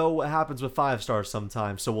 We know what happens with 5-stars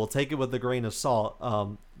sometimes, so we'll take it with a grain of salt.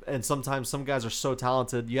 And sometimes some guys are so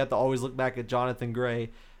talented. You have to always look back at Jonathan Gray,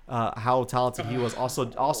 how talented he was.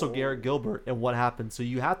 Also Garrett Gilbert and what happened. So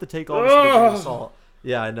you have to take all this with a grain of salt.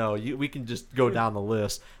 Yeah, I know. We can just go down the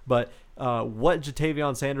list. But what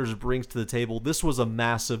Ja'Tavion Sanders brings to the table, this was a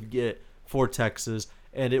massive get for Texas,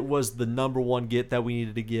 and it was the number one get that we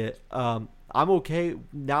needed to get. I'm okay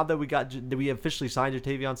now that we officially signed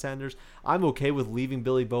Ja'Tavion Sanders. I'm okay with leaving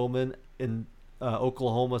Billy Bowman in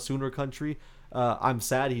Oklahoma Sooner country. I'm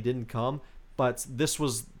sad he didn't come, but this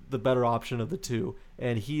was the better option of the two,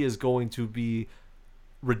 and he is going to be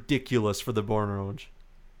ridiculous for the Born Orange.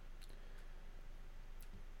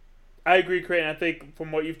 I agree, Creighton. I think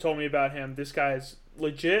from what you've told me about him, this guy is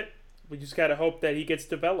legit. We just got to hope that he gets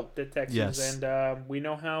developed at Texas. Yes. And we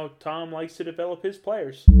know how Tom likes to develop his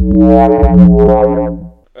players.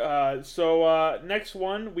 So next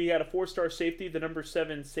one, we had a 4-star safety, the number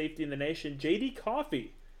 7 safety in the nation, J.D.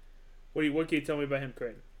 Coffey. What can you tell me about him,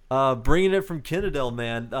 Creighton? Bringing it from Kennedale,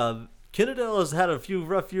 man. Kennedale has had a few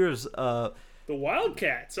rough years. The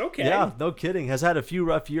Wildcats, okay. Yeah, no kidding. Has had a few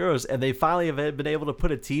rough years, and they finally have been able to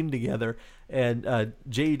put a team together. And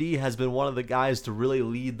JD has been one of the guys to really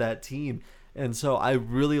lead that team. And so I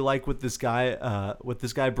really like what this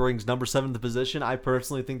guy brings, number 7 to the position. I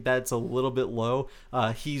personally think that's a little bit low.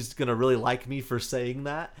 He's gonna really like me for saying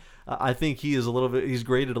that. I think he's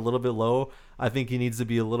graded a little bit low. I think he needs to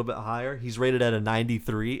be a little bit higher. He's rated at a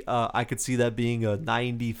 93. I could see that being a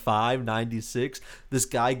 95, 96. This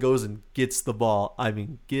guy goes and gets the ball.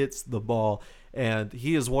 Gets the ball. And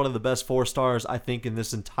he is one of the best 4-stars, I think, in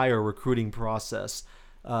this entire recruiting process.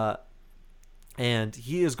 And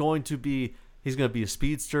he's going to be a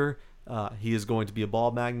speedster. He is going to be a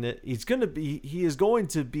ball magnet. He is going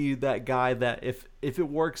to be that guy that if it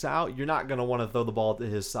works out, you're not going to want to throw the ball to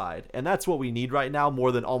his side. And that's what we need right now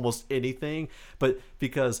more than almost anything. But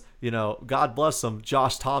because, God bless him,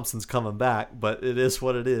 Josh Thompson's coming back, but it is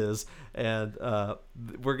what it is. And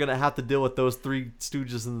we're going to have to deal with those 3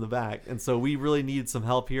 stooges in the back. And so we really need some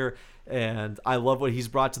help here. And I love what he's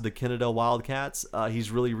brought to the Kennedale Wildcats.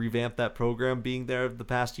 He's really revamped that program being there the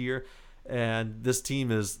past year. And this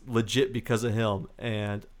team is legit because of him,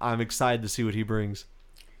 and I'm excited to see what he brings.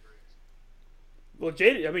 Well,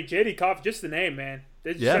 JD Coffey, just the name, man.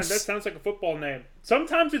 That sounds like a football name.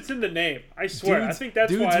 Sometimes it's in the name. I swear. I think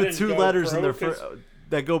that's why I didn't go pro,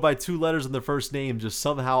 that go by 2 letters in their first name just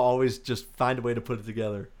somehow always just find a way to put it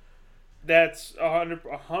together. That's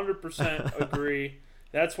 100% agree.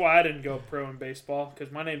 That's why I didn't go pro in baseball,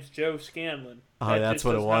 because my name's Joe Scanlon. Oh, that's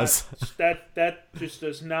what it was. That just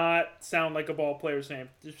does not sound like a ball player's name.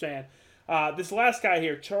 Just saying. This last guy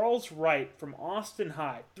here, Charles Wright from Austin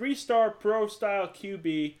High. 3-star pro-style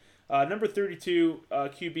QB, number 32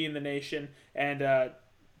 QB in the nation. And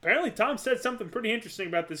apparently Tom said something pretty interesting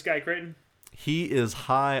about this guy, Creighton. He is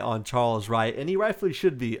high on Charles Wright, and he rightfully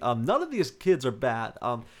should be. None of these kids are bad.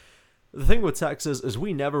 The thing with Texas is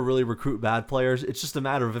we never really recruit bad players. It's just a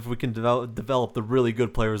matter of if we can develop the really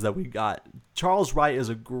good players that we got. Charles Wright is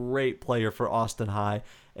a great player for Austin High,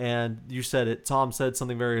 and you said it. Tom said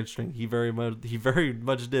something very interesting. He very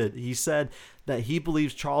much did. He said that he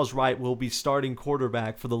believes Charles Wright will be starting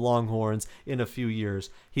quarterback for the Longhorns in a few years.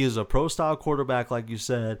 He is a pro-style quarterback, like you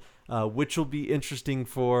said, which will be interesting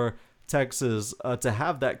for Texas to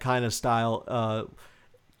have that kind of style.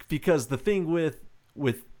 Because the thing with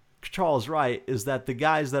Charles Wright is that the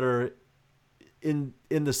guys that are in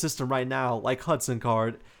the system right now, like Hudson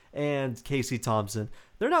Card and Casey Thompson,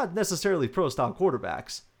 they're not necessarily pro-style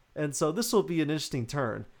quarterbacks, and so this will be an interesting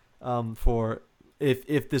turn for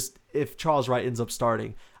if Charles Wright ends up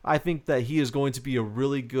starting. I think that he is going to be a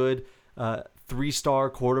really good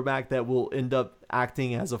 3-star quarterback that will end up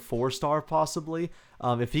acting as a 4-star possibly.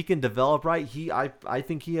 If he can develop right, I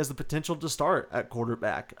think he has the potential to start at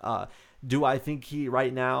quarterback. Do I think he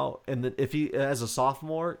right now, and if he as a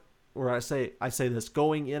sophomore, or I say this,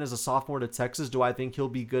 going in as a sophomore to Texas, do I think he'll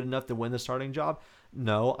be good enough to win the starting job?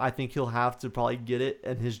 No, I think he'll have to probably get it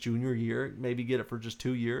in his junior year, maybe get it for just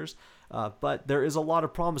 2 years. But there is a lot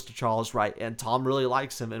of promise to Charles Wright, and Tom really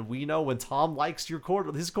likes him. And we know when Tom likes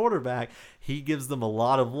his quarterback, he gives them a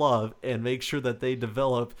lot of love and makes sure that they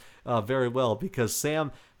develop very well, because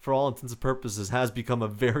Sam, for all intents and purposes, has become a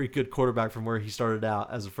very good quarterback from where he started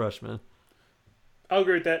out as a freshman. I'll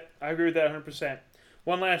agree with that. I agree with that 100%.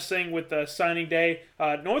 one last thing with signing day.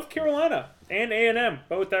 North Carolina and A&M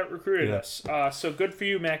both that recruited us. So good for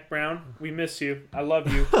you, Mac Brown. We miss you. I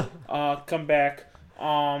love you. Come back.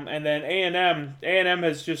 And then A&M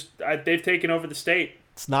has just they've taken over the state.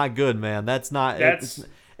 It's not good, man. That's not.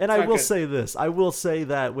 And I will say this. I will say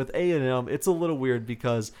that with A&M, it's a little weird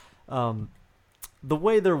because the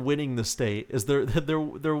way they're winning the state is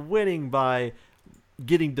they're winning by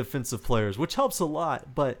getting defensive players, which helps a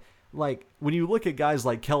lot. But like when you look at guys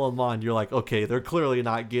like Kellen Mond, you're like, okay, they're clearly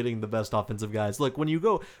not getting the best offensive guys. Look, when you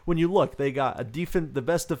look, they got the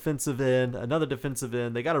best defensive end, another defensive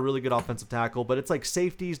end. They got a really good offensive tackle, but it's like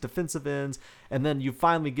safeties, defensive ends, and then you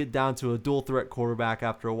finally get down to a dual threat quarterback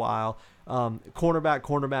after a while.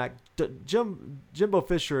 Cornerback. Jimbo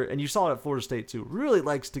Fisher, and you saw it at Florida State too, really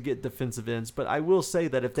likes to get defensive ends. But I will say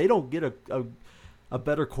that if they don't get a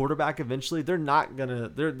better quarterback eventually, they're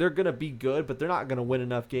gonna be good, but they're not gonna win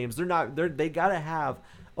enough games. They gotta have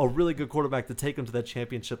a really good quarterback to take them to that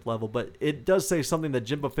championship level. But it does say something that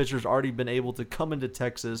Jimbo Fisher's already been able to come into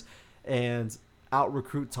Texas and out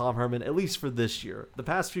recruit Tom Herman, at least for this year. The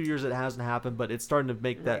past few years it hasn't happened, but it's starting to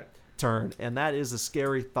make that turn, and that is a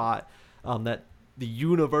scary thought, that the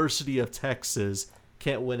University of Texas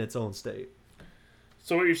can't win its own state.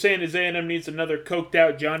 So what you're saying is A&M needs another coked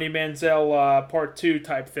out Johnny Manziel Part 2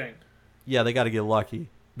 type thing. Yeah, they got to get lucky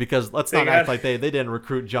because let's not act like they didn't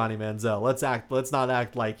recruit Johnny Manziel. Let's not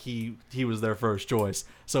act like he was their first choice.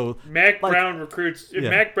 So Mac Brown recruits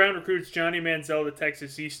Johnny Manziel to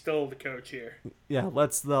Texas. He's still the coach here. Yeah,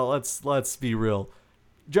 let's be real.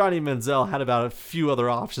 Johnny Manziel had about a few other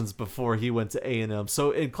options before he went to A&M.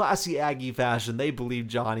 So in classy Aggie fashion, they believed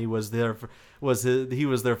Johnny was their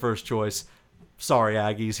first choice. Sorry,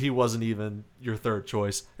 Aggies, he wasn't even your third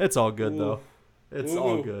choice. It's all good though. It's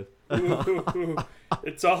all good.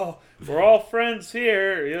 We're all friends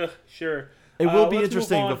here. Yeah, sure. It will be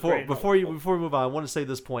interesting before we move on. I want to say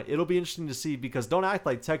this point. It'll be interesting to see because don't act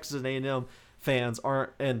like Texas and A&M fans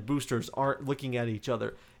and boosters aren't looking at each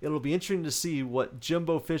other. It'll be interesting to see what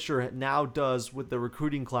Jimbo Fisher now does with the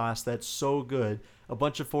recruiting class that's so good, a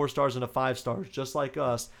bunch of 4 stars and a 5 stars, just like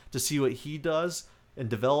us, to see what he does in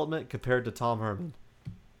development compared to Tom Herman.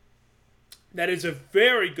 That is a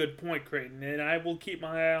very good point, Creighton, and I will keep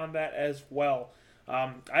my eye on that as well.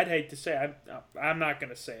 I'd hate to say I'm not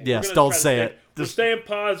going to say it. Yes, don't say it. We're staying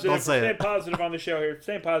positive. We're staying positive on the show here.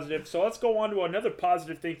 Staying positive. So let's go on to another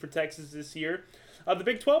positive thing for Texas this year, the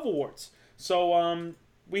Big 12 awards. So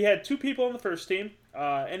we had 2 people on the first team.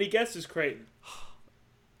 Any guesses, Creighton?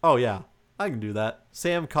 Oh yeah, I can do that.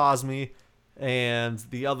 Sam Cosme, and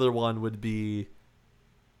the other one would be.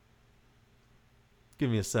 Give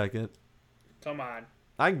me a second. Come on.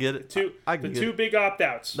 I can get it. The two big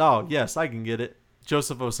opt-outs. No, yes, I can get it.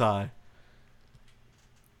 Joseph Osai.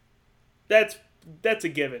 That's a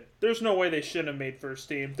given. There's no way they shouldn't have made first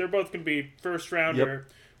team. They're both going to be first rounder.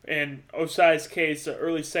 Yep. In Osai's case, an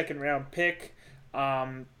early second round pick. We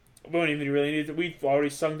don't even really need to. We've already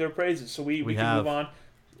sung their praises, so we can move on.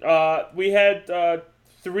 We had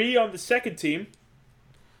 3 on the second team.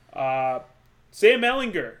 Sam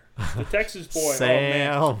Ehlinger, the Texas boy.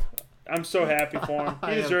 Sam. Oh, man. I'm so happy for him.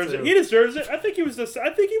 He deserves it. He deserves it. I think he was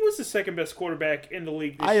the second best quarterback in the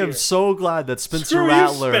league this year. I am so glad that Spencer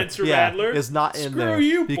Rattler is not in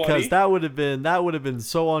there. Because that would have been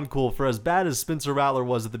so uncool. For as bad as Spencer Rattler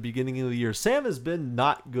was at the beginning of the year, Sam has been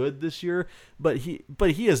not good this year, but he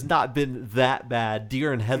has not been that bad.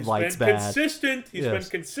 Deer in headlights bad. Consistent. He's been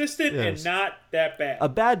consistent and not that bad. A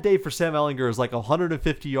bad day for Sam Ehlinger is like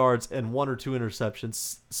 150 yards and 1 or 2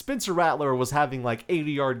 interceptions. Spencer Rattler was having like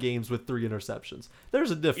 80-yard games with 3 interceptions.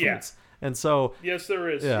 There's a difference. Yeah. And so yes, there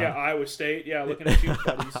is. Yeah, Iowa State. Yeah, looking at you,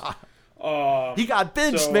 buddies. He got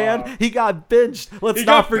benched, man. He got benched. Let's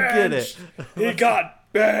not forget it. He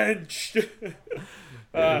got benched.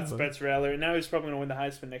 Spencer Rattler. Now he's probably going to win the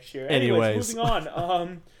Heisman next year. Anyways, moving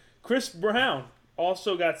on. Chris Brown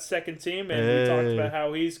also got second team, and we talked about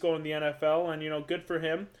how he's going to the NFL, and good for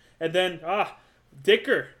him. And then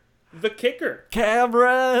Dicker, the kicker,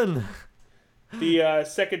 Cameron, the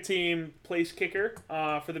second team place kicker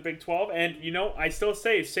for the Big 12. And I still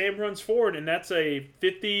say Sam runs forward, and that's a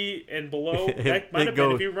 50 and below. That might have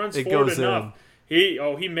been if he runs forward enough. He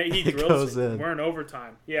drills it. We're in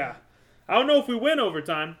overtime. Yeah. I don't know if we win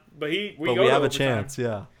overtime, but we have a chance,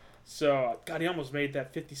 yeah. So, God, he almost made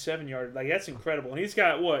that 57-yard. Like, that's incredible. And he's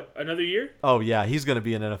got, another year? Oh, yeah, he's going to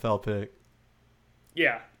be an NFL pick.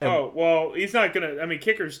 Yeah. He's not going to –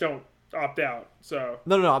 kickers don't opt out, so.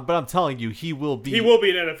 No, but I'm telling you, he will be. He will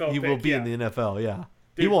be an NFL pick, He will be in the NFL, yeah.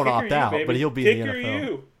 Dude, he won't opt out, but he'll be in the NFL.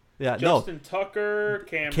 You. Yeah, Justin Tucker,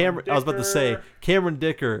 Cameron Dicker. I was about to say, Cameron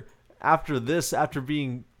Dicker after this, after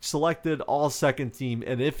being selected all second team,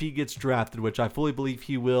 and if he gets drafted, which I fully believe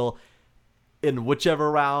he will, in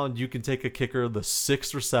whichever round you can take a kicker, the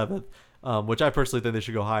 6th or 7th, which I personally think they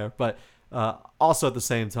should go higher. But also at the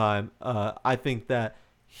same time, I think that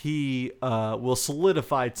he will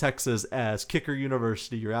solidify Texas as Kicker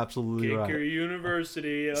University. You're absolutely right. Kicker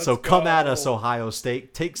University. Let's so come go. at us, Ohio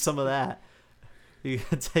State. Take some of that. You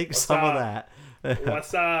take some of that.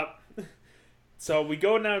 What's up? So we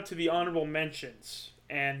go now to the honorable mentions,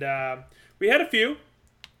 and we had a few.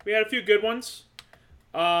 We had a few good ones.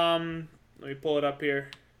 Let me pull it up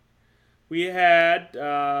here. We had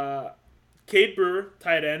Cade Brewer,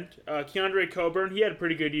 tight end. Keandre Coburn, he had a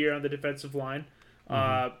pretty good year on the defensive line.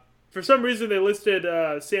 For some reason, they listed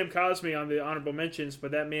Sam Cosmi on the honorable mentions,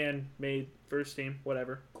 but that man made first team.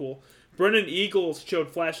 Whatever. Cool. Brennan Eagles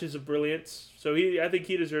showed flashes of brilliance, so I think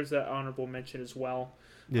he deserves that honorable mention as well.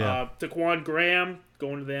 Yeah. Taquan Graham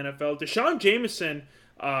going to the NFL. Deshaun Jameson,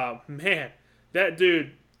 man, that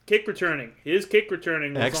dude, kick returning. His kick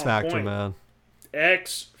returning was X on factor, point. man.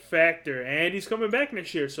 X factor, and he's coming back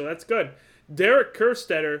next year, so that's good. Derek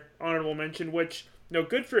Kerstetter, honorable mention, which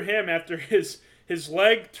good for him after his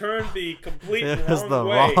leg turned the complete It was the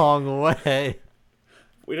way. wrong way.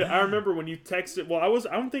 I remember when you texted. Well, I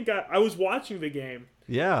was watching the game.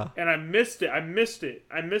 Yeah. And I missed it. I missed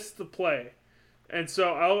the play, and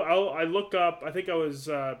so I look up. I think I was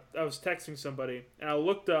texting somebody, and I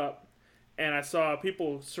looked up, and I saw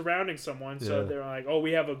people surrounding someone. So they're like, "Oh,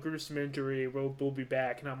 we have a gruesome injury. We'll be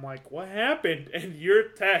back." And I'm like, "What happened?" And your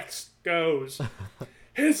text goes,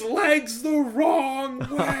 "His leg's the wrong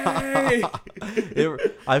way."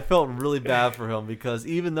 I felt really bad for him because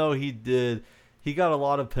even though he got a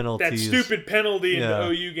lot of penalties. That stupid penalty in the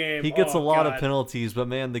OU game. He gets a lot of penalties, but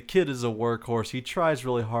man, the kid is a workhorse. He tries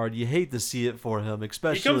really hard. You hate to see it for him,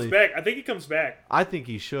 especially. He comes back. I think he comes back. I think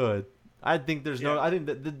he should. I think I think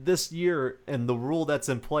that this year and the rule that's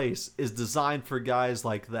in place is designed for guys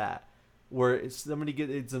like that, where it's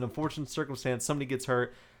an unfortunate circumstance, somebody gets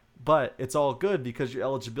hurt, but it's all good because your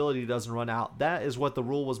eligibility doesn't run out. That is what the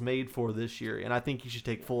rule was made for this year, and I think you should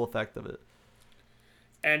take full effect of it.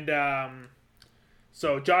 And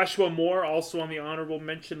so Joshua Moore, also on the honorable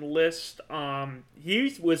mention list.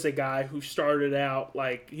 He was a guy who started out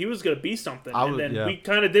like he was going to be something, and then we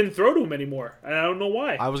kind of didn't throw to him anymore, and I don't know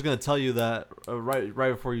why. I was going to tell you that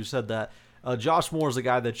right before you said that. Josh Moore is a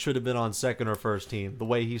guy that should have been on second or first team. The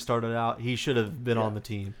way he started out, he should have been on the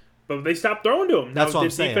team. But they stopped throwing to him. That's what I'm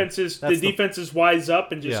saying. The defenses wise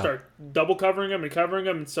up and just start double covering him and covering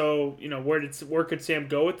him. And so, where could Sam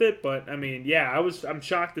go with it? But I mean, I'm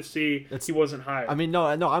shocked to see he wasn't higher. I mean, no,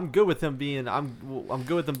 I'm good with him being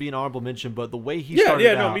good with him being honorable mention. But the way he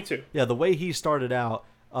started out, me too. Yeah, the way he started out,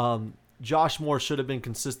 Josh Moore should have been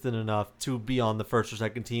consistent enough to be on the first or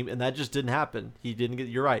second team, and that just didn't happen.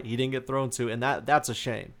 You're right. He didn't get thrown to, and that's a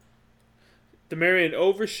shame. DeMarvion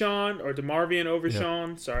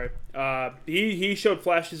Overshawn, sorry. He showed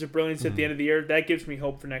flashes of brilliance at the end of the year. That gives me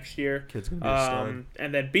hope for next year. Kid's gonna be a stud.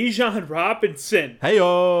 And then Bijan Robinson.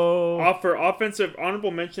 Hey-o!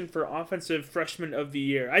 Honorable mention for offensive freshman of the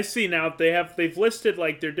year. I see now they've listed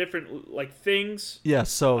like their different like things. Yeah,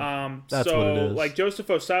 so that's what it is. Like Joseph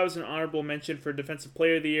Osai was an honorable mention for defensive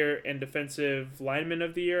player of the year and defensive lineman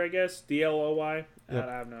of the year, I guess. DLOY. Yep.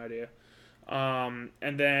 I have no idea.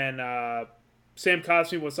 And then Sam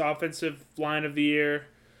Cosmi was offensive line of the year,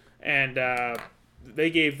 and they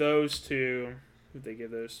gave those to who'd they give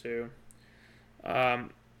those to?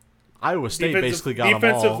 Iowa State basically got them all.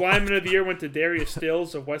 Defensive lineman of the year went to Darius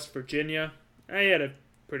Stills of West Virginia. He had a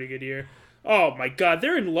pretty good year. Oh my God,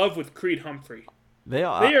 they're in love with Creed Humphrey. They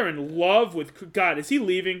are in love with God. Is he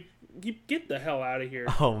leaving? Get the hell out of here.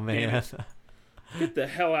 Oh man, get the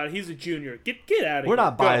hell out. He's a junior. Get out of here. We're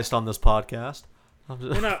not biased on this podcast.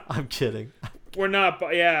 We're not. I'm kidding. We're not.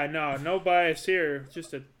 Yeah, no bias here. It's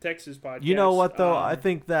just a Texas podcast. You know what though?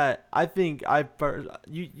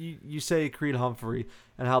 You say Creed Humphrey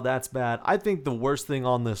and how that's bad. I think the worst thing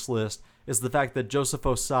on this list is the fact that Joseph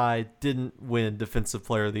Osai didn't win Defensive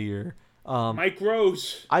Player of the Year. Mike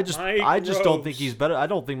Rose. I just don't think he's better. I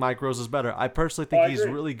don't think Mike Rose is better. I personally think he's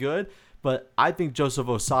really good, but I think Joseph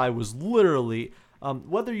Osai was literally.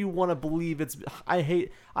 Whether you want to believe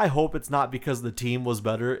I hope it's not because the team was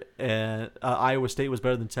better and Iowa State was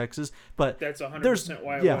better than Texas, but that's 100%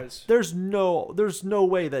 why it was. There's no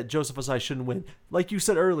way that Joseph Osai shouldn't win. Like you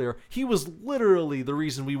said earlier, he was literally the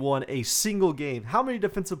reason we won a single game. How many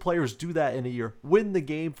defensive players do that in a year? Win the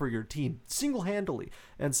game for your team single-handedly.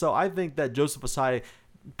 And so I think that Joseph Osai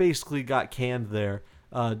basically got canned there.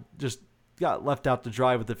 Just got left out to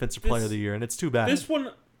dry with Defensive Player of the Year, and it's too bad.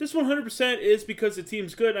 This 100% is because the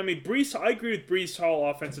team's good. I mean, I agree with Breece Hall,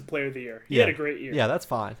 Offensive Player of the Year. He had a great year. Yeah, that's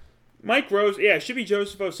fine. Mike Rose, it should be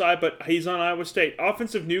Joseph Osai, but he's on Iowa State.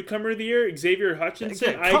 Offensive Newcomer of the Year, Xavier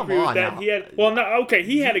Hutchinson. I agree with that. Now. He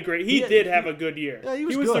did have a good year. Yeah, he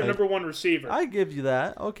was their number one receiver. I give you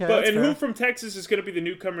that. Okay, but fair. Who from Texas is going to be the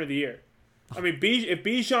Newcomer of the Year? I mean,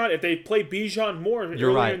 if they play Bijan more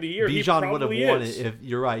earlier in the year, Bijan would have won is. it.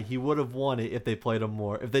 You're right. He would have won it if they played him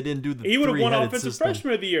more. If they didn't do the he would have won Offensive system.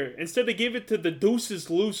 Freshman of the Year. Instead, they gave it to the Deuces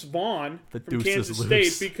Loose Vaughn from Kansas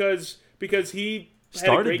Loose. State because he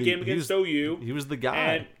had a great game against OU. He was the guy.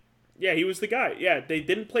 And, he was the guy. Yeah, they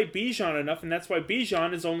didn't play Bijan enough, and that's why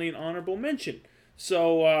Bijan is only an honorable mention.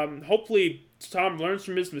 So hopefully Tom learns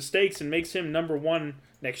from his mistakes and makes him number one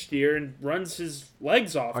next year and runs his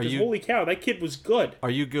legs off. Because holy cow, that kid was good. Are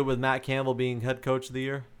you good with Matt Campbell being head coach of the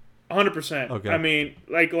year? 100%. Okay. I mean,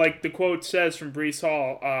 like the quote says from Breece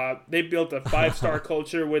Hall, they built a 5-star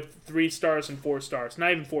culture with 3 stars and 4 stars.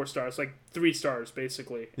 Not even 4 stars, like 3 stars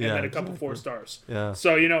basically, and then a couple 4 stars. Yeah.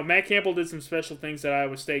 So Matt Campbell did some special things at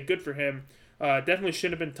Iowa State. Good for him. Definitely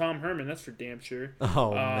shouldn't have been Tom Herman. That's for damn sure.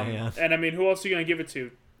 Oh man. And I mean, who else are you gonna give it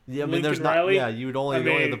to? Yeah, I mean, Lincoln Riley? you would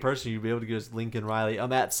only the person you'd be able to give is Lincoln Riley.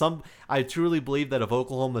 I truly believe that if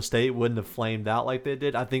Oklahoma State wouldn't have flamed out like they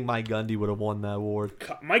did, I think Mike Gundy would have won that award.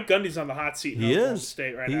 Mike Gundy's on the hot seat. He Oklahoma is.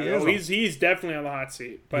 State right now. He's definitely on the hot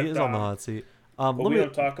seat. But, he is on the hot seat. But we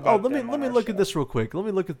don't talk about. Let me look at this real quick. Let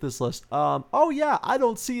me look at this list. I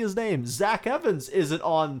don't see his name. Zach Evans isn't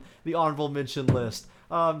on the honorable mention list.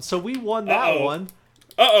 So we won that one.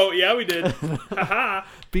 Yeah, we did. Haha.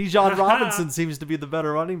 Bijan Robinson seems to be the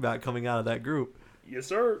better running back coming out of that group. Yes,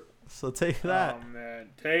 sir. So take that. Oh man,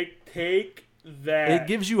 take that. It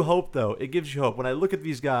gives you hope, though. It gives you hope. When I look at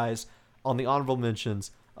these guys on the honorable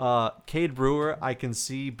mentions, Cade Brewer, I can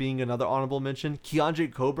see being another honorable mention.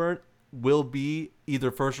 Keandre Coburn will be either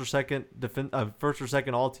first or second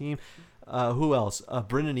all team. Who else?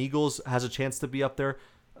 Brennan Eagles has a chance to be up there.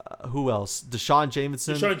 Who else? Deshaun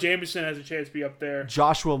Jameson. Deshaun Jameson has a chance to be up there.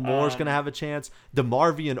 Joshua Moore's going to have a chance.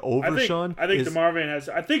 DeMarvion Overshawn. I think DeMarvion has.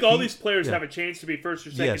 I think all these players have a chance to be first or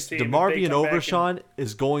second team. Yes, DeMarvion Overshawn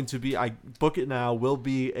is going to be. I book it now. Will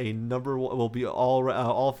be a number one. Will be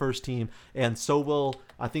all first team, and so will.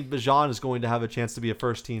 I think Bijan is going to have a chance to be a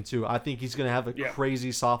first team too. I think he's going to have a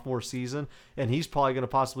crazy sophomore season, and he's probably going to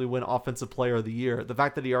possibly win Offensive Player of the Year. The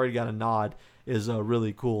fact that he already got a nod is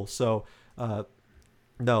really cool. So.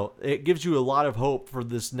 No, it gives you a lot of hope for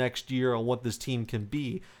this next year on what this team can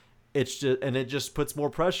be. It just puts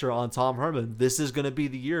more pressure on Tom Herman. This is going to be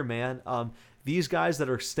the year, man. These guys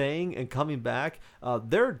that are staying and coming back,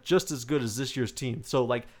 they're just as good as this year's team.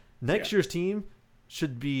 So, next year's team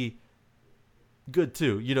should be good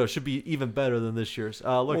too. Should be even better than this year's.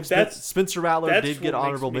 Spencer Rattler did get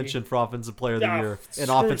honorable mention for Offensive Player of the Year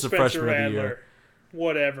and Offensive Freshman of the Year.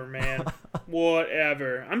 Whatever, man.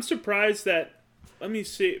 Whatever. I'm surprised that. Let me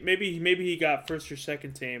see. Maybe he got first or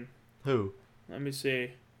second team. Who? Let me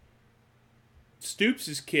see.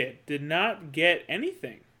 Stoops' kid did not get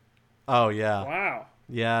anything. Oh, yeah. Wow.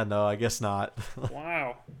 Yeah, no, I guess not.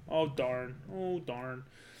 Wow. Oh, darn.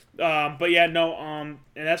 But yeah, no, and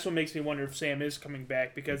that's what makes me wonder if Sam is coming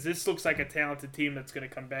back, because this looks like a talented team that's going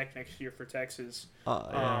to come back next year for Texas.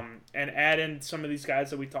 And add in some of these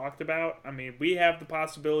guys that we talked about. I mean, we have the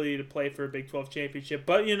possibility to play for a Big 12 championship,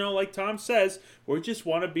 but like Tom says, we just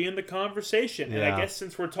want to be in the conversation. And I guess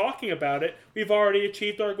since we're talking about it, we've already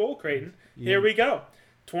achieved our goal, Creighton. Here we go.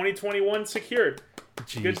 2021 secured.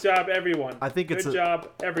 Jeez. Good job, everyone. Good job,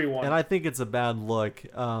 everyone. And I think it's a bad look.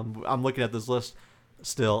 I'm looking at this list.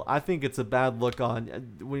 Still, I think it's a bad look on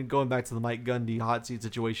when going back to the Mike Gundy hot seat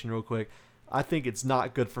situation real quick. I think it's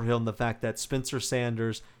not good for him the fact that Spencer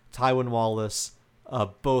Sanders, Tywin Wallace,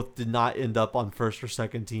 both did not end up on first or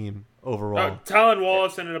second team overall. Tywin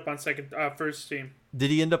Wallace ended up on first team. Did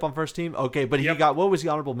he end up on first team? Okay, but he got, what was he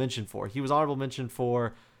honorable mention for? He was honorable mention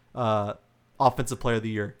for Offensive Player of the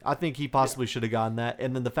Year. I think he possibly should have gotten that.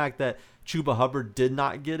 And then the fact that Chuba Hubbard did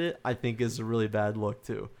not get it, I think is a really bad look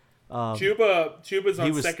too. Chuba's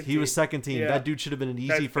on second team. He was second team. Yeah. That dude should have been an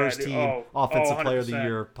easy first team Offensive Player of the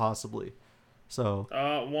Year, possibly. So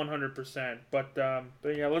 100%. But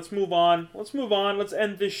yeah, let's move on. Let's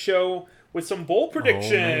end this show with some bowl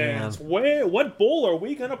predictions. What bowl are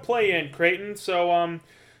we gonna play in, Creighton? So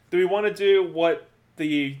do we want to do what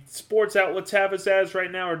the sports outlets have us as right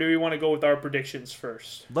now, or do we want to go with our predictions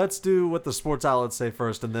first? Let's do what the sports outlets say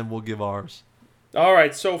first, and then we'll give ours. All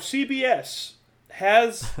right. So CBS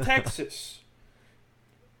has Texas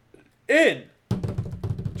in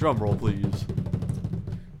drum roll, please.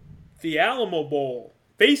 The Alamo Bowl,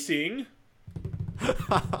 facing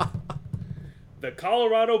the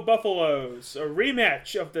Colorado Buffaloes, a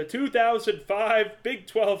rematch of the 2005 Big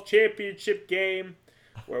 12 championship game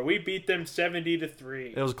where we beat them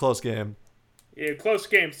 70-3. It was a close game. Yeah, close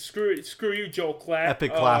game. Screw you, Joel Klatt.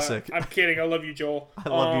 Epic classic. I'm kidding. I love you, Joel. I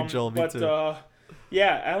love you, Joel. Me too.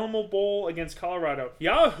 Yeah, Alamo Bowl against Colorado.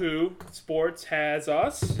 Yahoo Sports has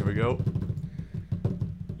us. Here we go.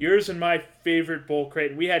 Yours and my favorite bowl,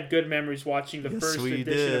 Creighton. We had good memories watching the first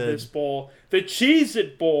edition of this bowl. The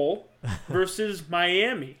Cheez-It Bowl versus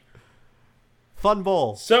Miami. Fun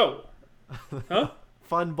bowl. So, huh?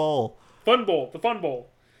 Fun bowl. Fun bowl. The Fun Bowl.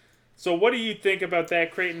 So what do you think about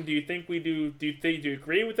that, Creighton? Do you think we do you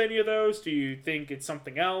agree with any of those? Do you think it's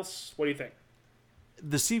something else? What do you think?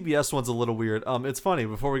 The CBS one's a little weird. It's funny.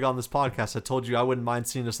 Before we got on this podcast, I told you I wouldn't mind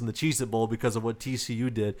seeing us in the Cheez-It Bowl because of what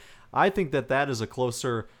TCU did. I think that is a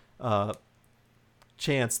closer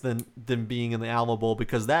chance than being in the Alamo Bowl,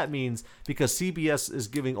 because that means because CBS is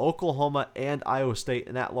giving Oklahoma and Iowa State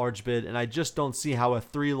an at-large bid, and I just don't see how a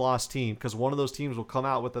 3-loss team, because one of those teams will come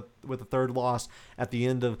out with a third loss at the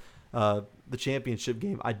end of the championship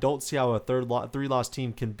game. I don't see how a 3-loss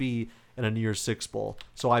team can be in a New Year's Six bowl.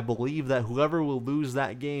 So I believe that whoever will lose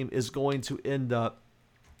that game is going to end up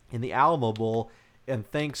in the Alamo Bowl, and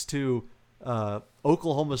thanks to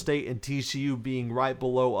Oklahoma State and TCU being right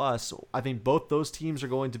below us, I think both those teams are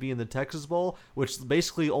going to be in the Texas Bowl, which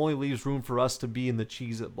basically only leaves room for us to be in the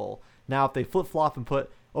Cheez-It Bowl. Now, if they flip-flop and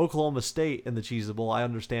put Oklahoma State in the Cheez-It Bowl, I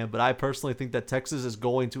understand, but I personally think that Texas is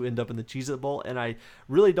going to end up in the Cheez-It Bowl, and I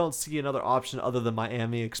really don't see another option other than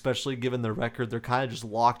Miami, especially given their record. They're kind of just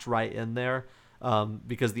locked right in there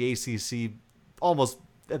because the ACC almost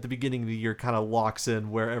at the beginning of the year kind of locks in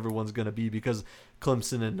where everyone's going to be because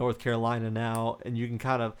Clemson and North Carolina now, and you can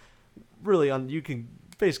kind of you can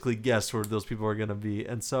basically guess where those people are going to be.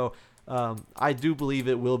 And so I do believe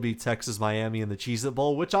it will be Texas, Miami in the Cheez-It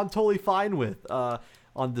Bowl, which I'm totally fine with.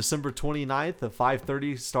 On December 29th, a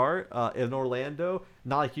 5:30 start in Orlando.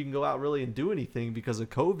 Not like you can go out really and do anything because of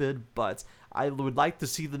COVID, but I would like to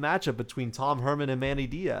see the matchup between Tom Herman and Manny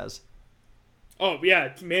Diaz. Oh,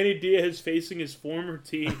 yeah, Manny Diaz facing his former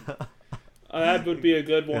team. That would be a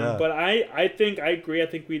good one. Yeah. But I agree. I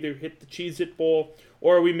think we either hit the Cheez-It Bowl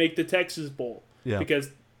or we make the Texas Bowl. Yeah. Because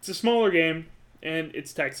it's a smaller game, and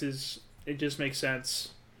it's Texas. It just makes sense.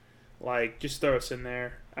 Like, just throw us in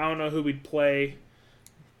there. I don't know who we'd play.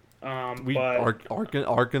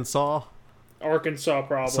 Arkansas? Arkansas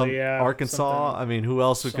probably, yeah. Arkansas. I mean, who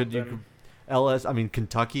else could you...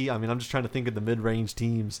 Kentucky. I mean, I'm just trying to think of the mid-range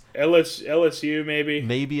teams. LSU, maybe.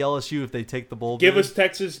 Maybe LSU if they take the bowl. Give us the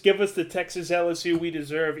Texas LSU we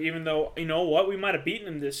deserve, even though, you know what, we might have beaten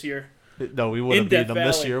them this year. No, we would have beaten them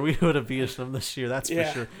this year. We would have beaten them this year, that's for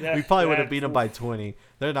sure. We probably would have beaten them by 20.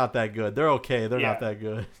 They're not that good. They're okay. They're not that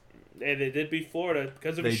good. They did beat Florida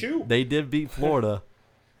because of a shoe. They did beat Florida.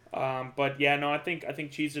 But yeah, no, I think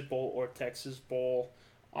Cheez-It Bowl or Texas Bowl.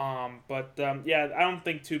 I don't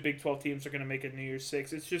think two Big 12 teams are going to make it New Year's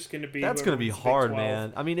Six. It's just going to be that's going to be hard,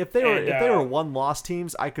 man. I mean, if they were 1-loss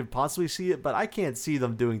teams, I could possibly see it, but I can't see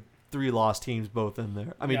them doing 3-loss teams both in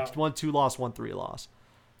there. I mean, 1 2-loss, 1 3-loss.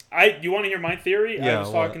 You want to hear my theory? Yeah, I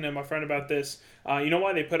was talking to my friend about this. You know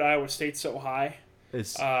why they put Iowa State so high?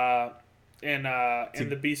 It's in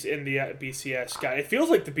the BCS guy. It feels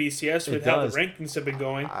like the BCS with how the rankings have been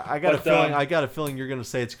going. I got a feeling you're going to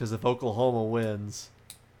say it's because if Oklahoma wins,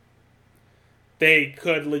 they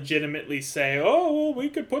could legitimately say, "Oh, well, we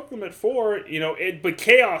could put them at 4." You know, but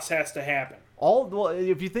chaos has to happen.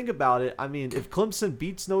 If you think about it, I mean, if Clemson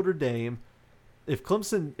beats Notre Dame, if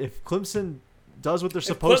Clemson does what they're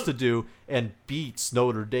supposed to do and beats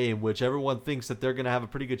Notre Dame, which everyone thinks that they're going to have a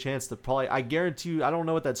pretty good chance to probably, I guarantee you, I don't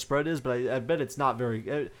know what that spread is, but I bet it's not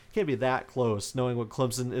it can't be that close knowing what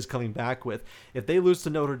Clemson is coming back with. If they lose to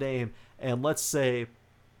Notre Dame, and let's say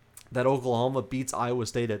that Oklahoma beats Iowa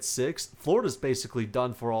State at 6, Florida's basically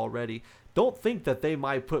done for already. Don't think that they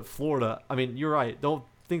might put Florida, I mean, you're right, don't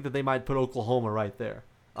think that they might put Oklahoma right there.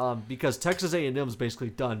 Because Texas A&M is basically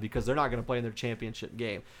done because they're not going to play in their championship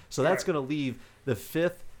game. So that's going to leave the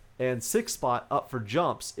 5th and 6th spot up for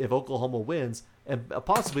jumps if Oklahoma wins, and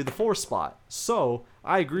possibly the 4th spot. So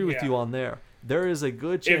I agree with you on there. There is a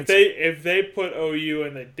good chance. If they put OU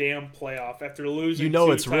in the damn playoff after losing, you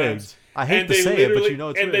know it's rigged. I hate to say it, but you know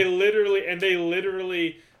it's rigged. They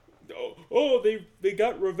literally, they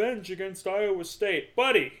got revenge against Iowa State,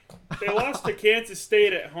 buddy. They lost to Kansas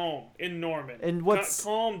State at home in Norman. And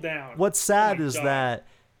calm down. What's sad is that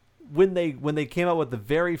when they came out with the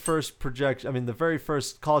very first the very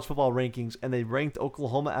first college football rankings, and they ranked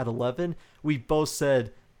Oklahoma at 11, we both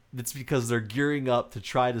said it's because they're gearing up to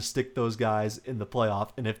try to stick those guys in the playoff.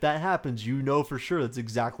 And if that happens, you know for sure that's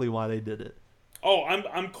exactly why they did it. Oh,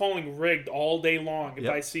 I'm calling rigged all day long if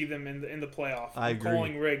Yep. I see them in the playoff. I I'm agree.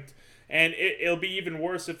 calling rigged, and it'll be even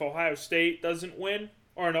worse if Ohio State doesn't win,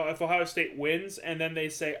 or no, if Ohio State wins and then they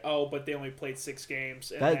say, oh, but they only played 6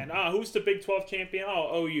 games, and then who's the Big 12 champion?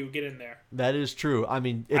 Oh, OU, get in there. That is true. I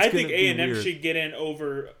mean, it's I think gonna be A&M weird. should get in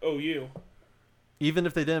over OU. Even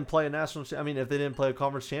if they didn't play a if they didn't play a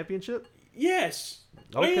conference championship. Yes,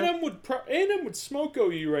 Okay. A&M would smoke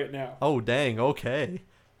OU right now. Oh dang. Okay.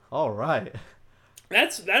 All right.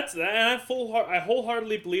 That's I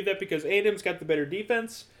wholeheartedly believe that because A&M's got the better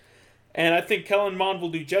defense, and I think Kellen Mond will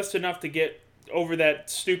do just enough to get over that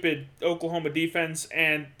stupid Oklahoma defense,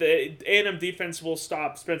 and the A&M defense will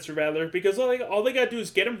stop Spencer Rattler because all they got to do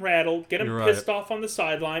is get him rattled, get him You're pissed right. off on the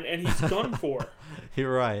sideline, and he's done for.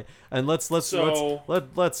 You're right. And let's So-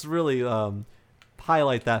 really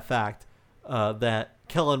highlight that fact that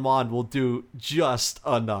Kellen Mond will do just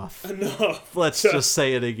enough. Enough. Let's just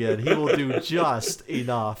say it again. He will do just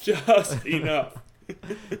enough. Just enough.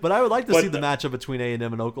 But I would like to But see the matchup between A&M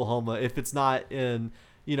and Oklahoma if it's not in,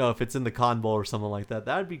 if it's in the Cotton Bowl or something like that.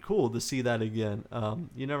 That would be cool to see that again.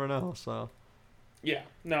 You never know. So Yeah.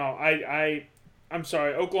 No, I'm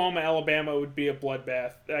sorry. Oklahoma, Alabama would be a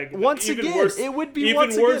bloodbath. once again, it would be even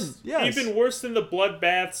once worse, again. Yes. Even worse than the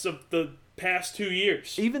bloodbaths of the past 2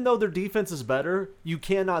 years. Even though their defense is better, you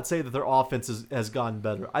cannot say that their offense has gotten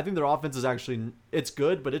better. I think their offense is actually it's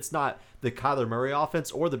good, but it's not the Kyler Murray offense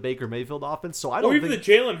or the Baker Mayfield offense. So I don't Or even think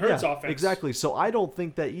the Jalen Hurts yeah, offense. Exactly. So I don't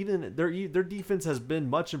think that even their defense has been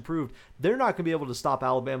much improved. They're not going to be able to stop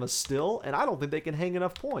Alabama still, and I don't think they can hang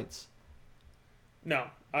enough points. No,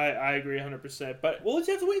 I agree 100%. But we'll just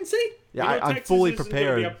have to wait and see. Yeah, You know, I'm Texas fully isn't gonna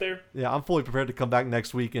prepared. Be up there. Yeah, I'm fully prepared to come back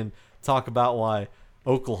next week and talk about why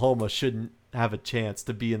Oklahoma shouldn't have a chance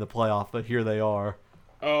to be in the playoff, but here they are.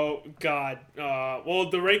 Oh God. Well,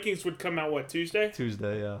 the rankings would come out Tuesday.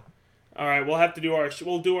 Tuesday, yeah. All right, we'll have to do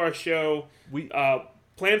we'll do our show. We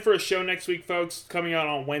Plan for a show next week, folks. Coming out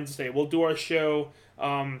on Wednesday. We'll do our show.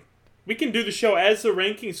 We can do the show as the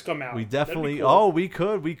rankings come out. We definitely. That'd be cool.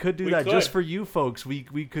 Oh, we could do that just for you folks. We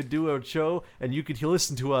could do a show, and you could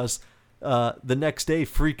listen to us the next day,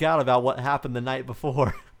 freak out about what happened the night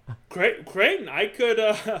before. Creighton, I could.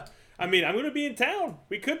 I mean, I'm going to be in town.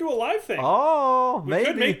 We could do a live thing. Oh, We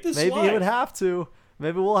could maybe make this maybe live. it would have to.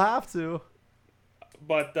 Maybe we'll have to.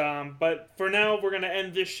 But for now, we're going to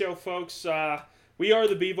end this show, folks. We are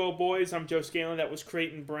the Bevo Boys. I'm Joe Scanlon. That was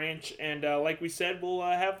Creighton Branch. And like we said, we'll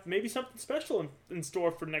have maybe something special in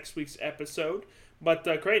store for next week's episode. But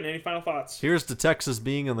Creighton, any final thoughts? Here's to Texas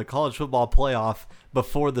being in the college football playoff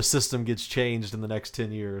before the system gets changed in the next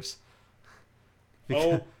 10 years.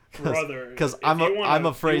 Oh, brother. Because If I'm you wanna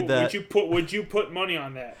afraid that would you put money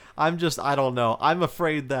on that? I don't know. I'm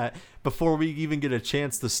afraid that before we even get a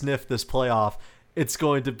chance to sniff this playoff, it's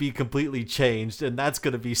going to be completely changed, and that's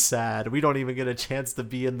going to be sad. We don't even get a chance to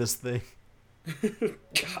be in this thing.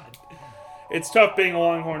 God. It's tough being a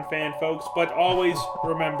Longhorn fan, folks, but always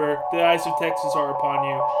remember, the eyes of Texas are upon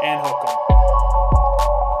you, and hook 'em.